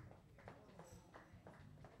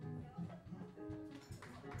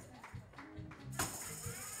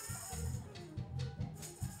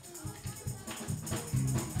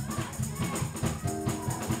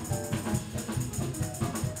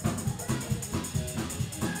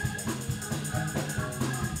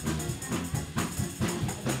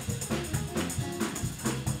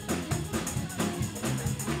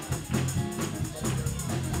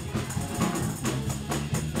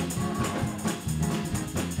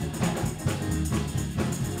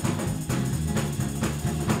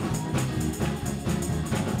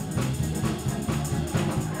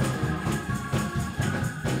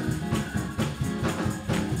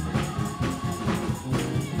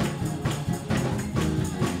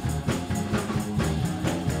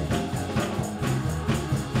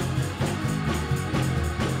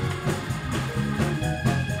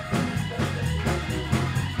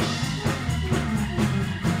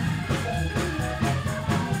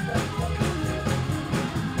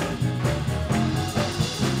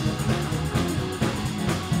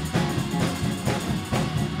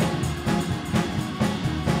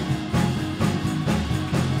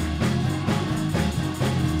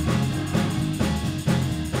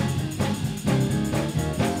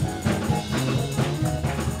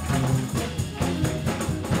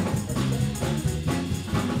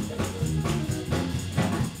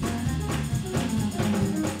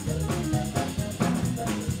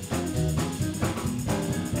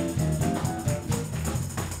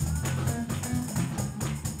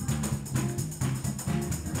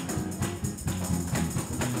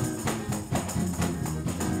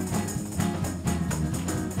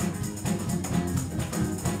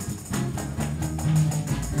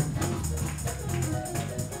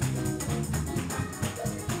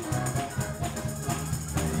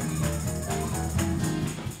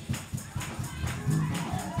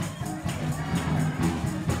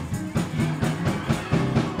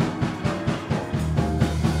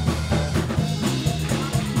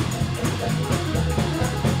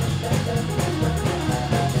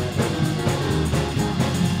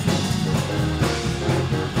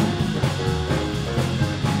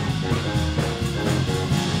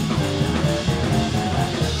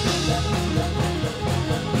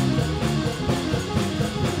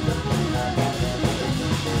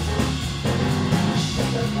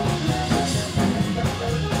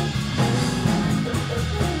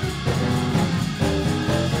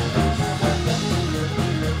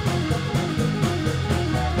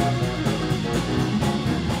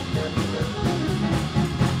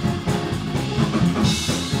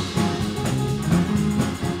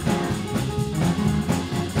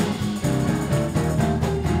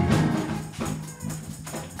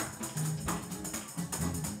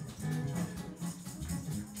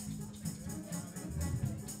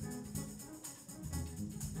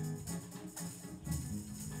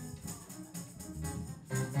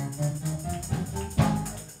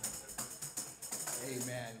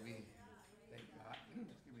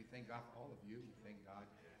 God for all of you. We thank God,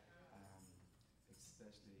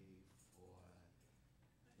 especially for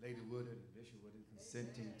Lady Woodard and Bishop Woodard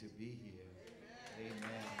consenting to be here.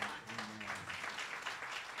 Amen. Amen.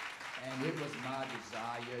 And it was my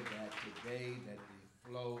desire that today that the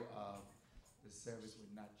flow of the service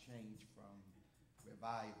would not change from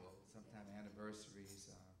revival. Sometimes anniversaries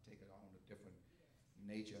take it on a different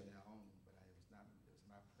nature of their own, but it was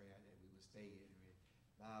my prayer that we would stay in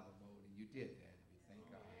revival mode, and you did that. And we thank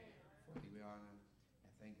God for the honor,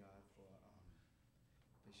 and thank God for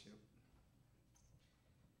Bishop.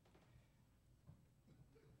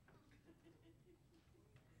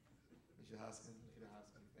 Bishop Hoskins, Lady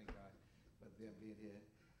Hoskins, thank God for them being here.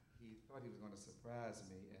 He thought he was going to surprise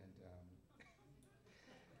me, and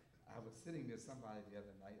I was sitting near somebody the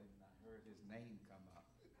other night, and I heard his name come up.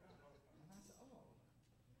 And I said, oh,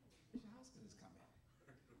 Bishop Hoskins is coming.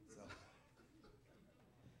 So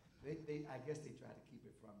I guess they try to keep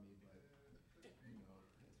it from me, but, you know,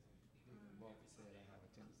 as Walter said, I have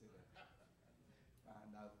a tendency to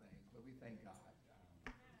find out things. But we thank God.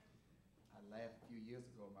 I laughed a few years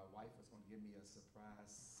ago. My wife was going to give me a surprise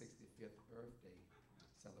 65th birthday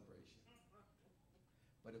celebration,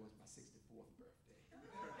 but it was my 64th birthday.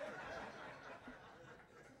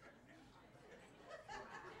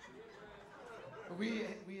 But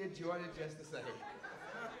we enjoyed it just the same.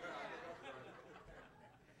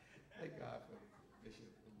 Thank God for Bishop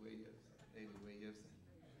Williams, Lady Williams, and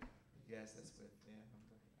the guests that's with them.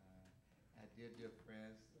 Our dear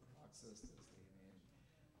friends, our sisters, amen.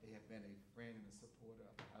 They have been a friend and a supporter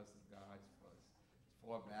of the House of God for as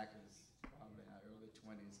far back as probably in our early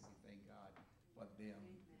 20s. We thank God for them.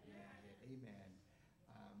 Amen.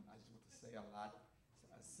 I just want to say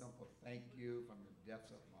a simple thank you from the depths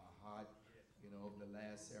of my heart. You know, over the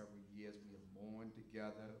last several years, we have mourned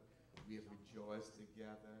together. We have rejoiced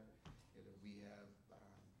together. We have,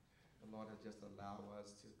 the Lord has just allowed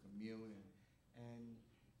us to commune, and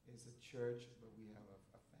it's a church, but we have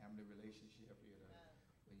a family relationship.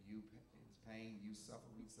 When you it's pain, you suffer,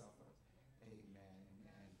 we suffer. Amen.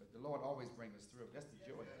 But the Lord always brings us through. That's the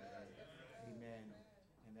joy of it. Amen.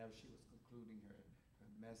 And as she was concluding her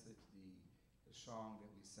message, the song that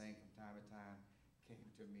we sang from time to time came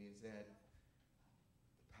to me is that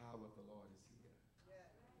the power of the Lord is here.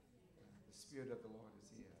 The Spirit of the Lord is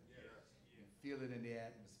here. You feel it in the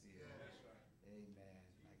atmosphere. Amen.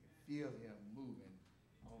 I can feel Him moving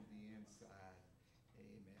on the inside.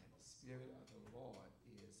 Amen. The Spirit of the Lord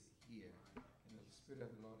is here. And the Spirit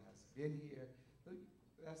of the Lord has been here.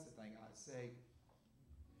 That's the thing I say.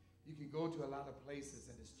 You can go to a lot of places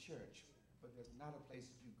in this church, but there's not a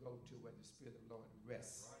place that you go to where the Spirit of the Lord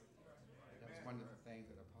rests. That's one of the things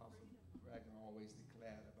that Apostle Ragnar always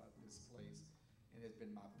declared about this place. And it's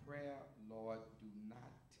been my prayer, Lord, do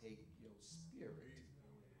not take your spirit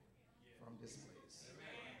from this place.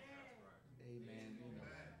 Amen. You know,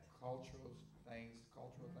 cultural things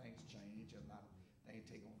change. A lot of things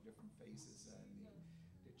take on different faces.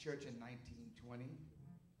 The church in 1920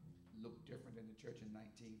 looked different than the church in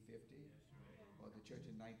 1950, or the church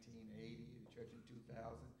in 1980, the church in 2000.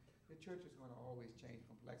 The church is going to always change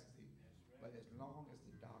complexity, but as long as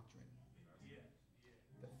the doctrine,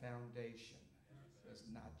 the foundation does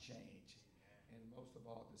not change, and most of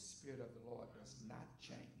all, the Spirit of the Lord does not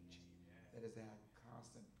change. That is our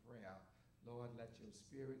constant prayer. Lord, let your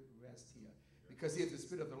Spirit rest here. Because if the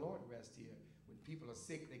Spirit of the Lord rests here, when people are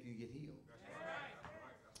sick, they can get healed.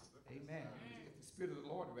 Amen. If the Spirit of the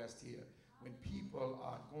Lord rests here, when people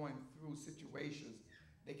are going through situations,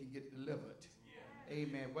 they can get delivered.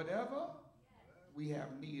 Amen. Whatever we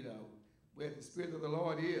have need of, where the Spirit of the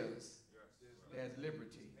Lord is, there's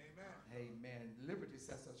liberty. Amen. Liberty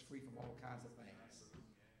sets us free from all kinds of things.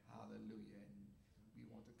 Hallelujah. And we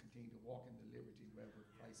want to continue to walk in the liberty wherever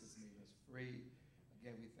Christ has made us free.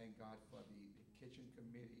 Again, we thank God for the kitchen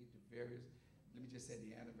committee, the various, let me just say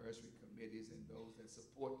the anniversary committees and those that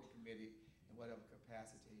support the committee in whatever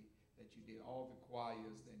capacity that you did. All the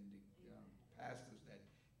choirs and the pastors that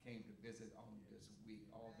came to visit on this week,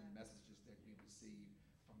 all the messages that we received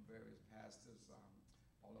from various pastors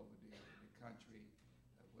all over the country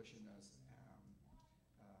wishing us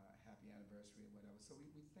happy anniversary and whatever. So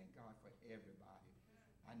we thank God for everybody.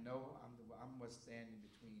 I know I'm what's standing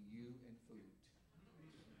between you and food.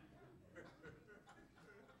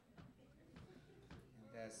 And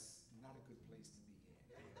that's not a good place to be in.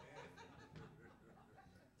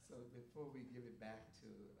 So before we give it back to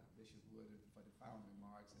Bishop Woodard for the final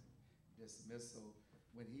remarks and dismissal,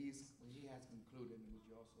 when he has concluded, and would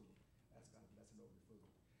you also ask God to bless it over the food?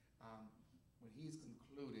 When he's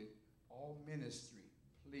concluded, all ministry,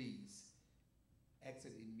 please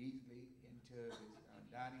exit immediately into his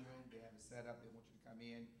dining room. They have it set up. They want you to come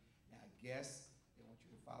in. Now, guests, they want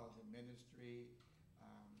you to follow the ministry.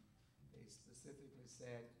 They specifically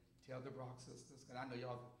said, tell the Brock sisters, because I know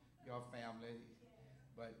y'all family,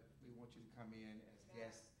 but we want you to come in as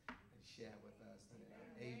guests and share with us. And,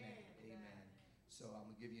 amen, amen. So I'm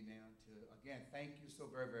going to give you now to, again, thank you so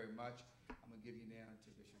very, very much. I'm going to give you now to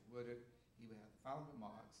Bishop Woodard. He will have the final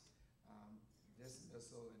remarks,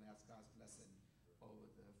 dismissal, and ask God's blessing over the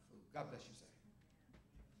food. God bless you, sir.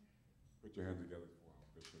 Put your hands together for our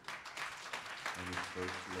bishop and his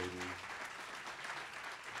first lady.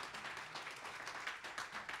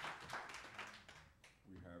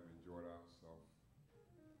 We have enjoyed ourselves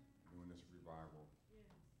doing this revival.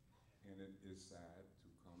 And it is sad to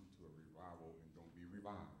come to a revival and don't be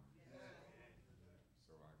revived.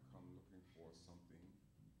 So I come looking for something,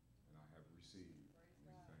 and I have received. We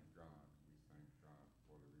thank God. We thank God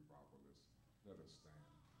for the revivalists. Let us stand.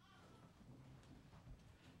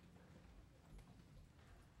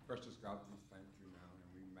 Precious God, we thank you now,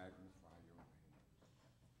 and we magnify your name.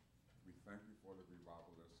 We thank you for the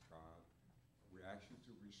revivalists, God. We ask you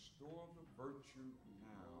to restore the virtue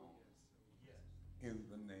now in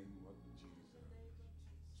the name of Jesus.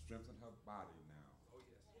 Strengthen her body now,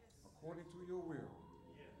 according to your will.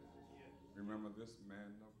 Remember this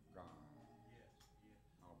man of God,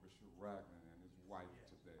 our Bishop Ragland and his wife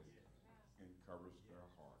today. Encourage their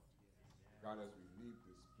heart. God, as we leave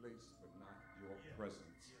this place, but not your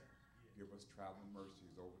presence, give us traveling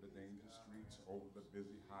mercies over the dangerous streets, over the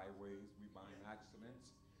busy highways. We bind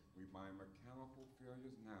accidents. We bind mechanical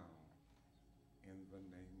failures now in the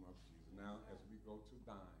name of Jesus. Now, as we go to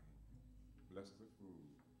dine, bless the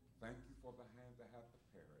food. Thank you for the hand that hath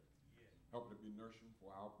prepared it. Help it to be nourishing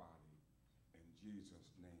for our body. In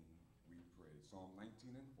Jesus' name we pray. Psalm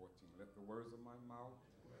 19 and 14. Let the words of my mouth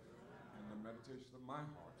and the meditation of my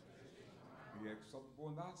heart be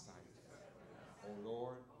acceptable in thy sight, O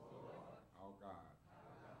Lord, our God.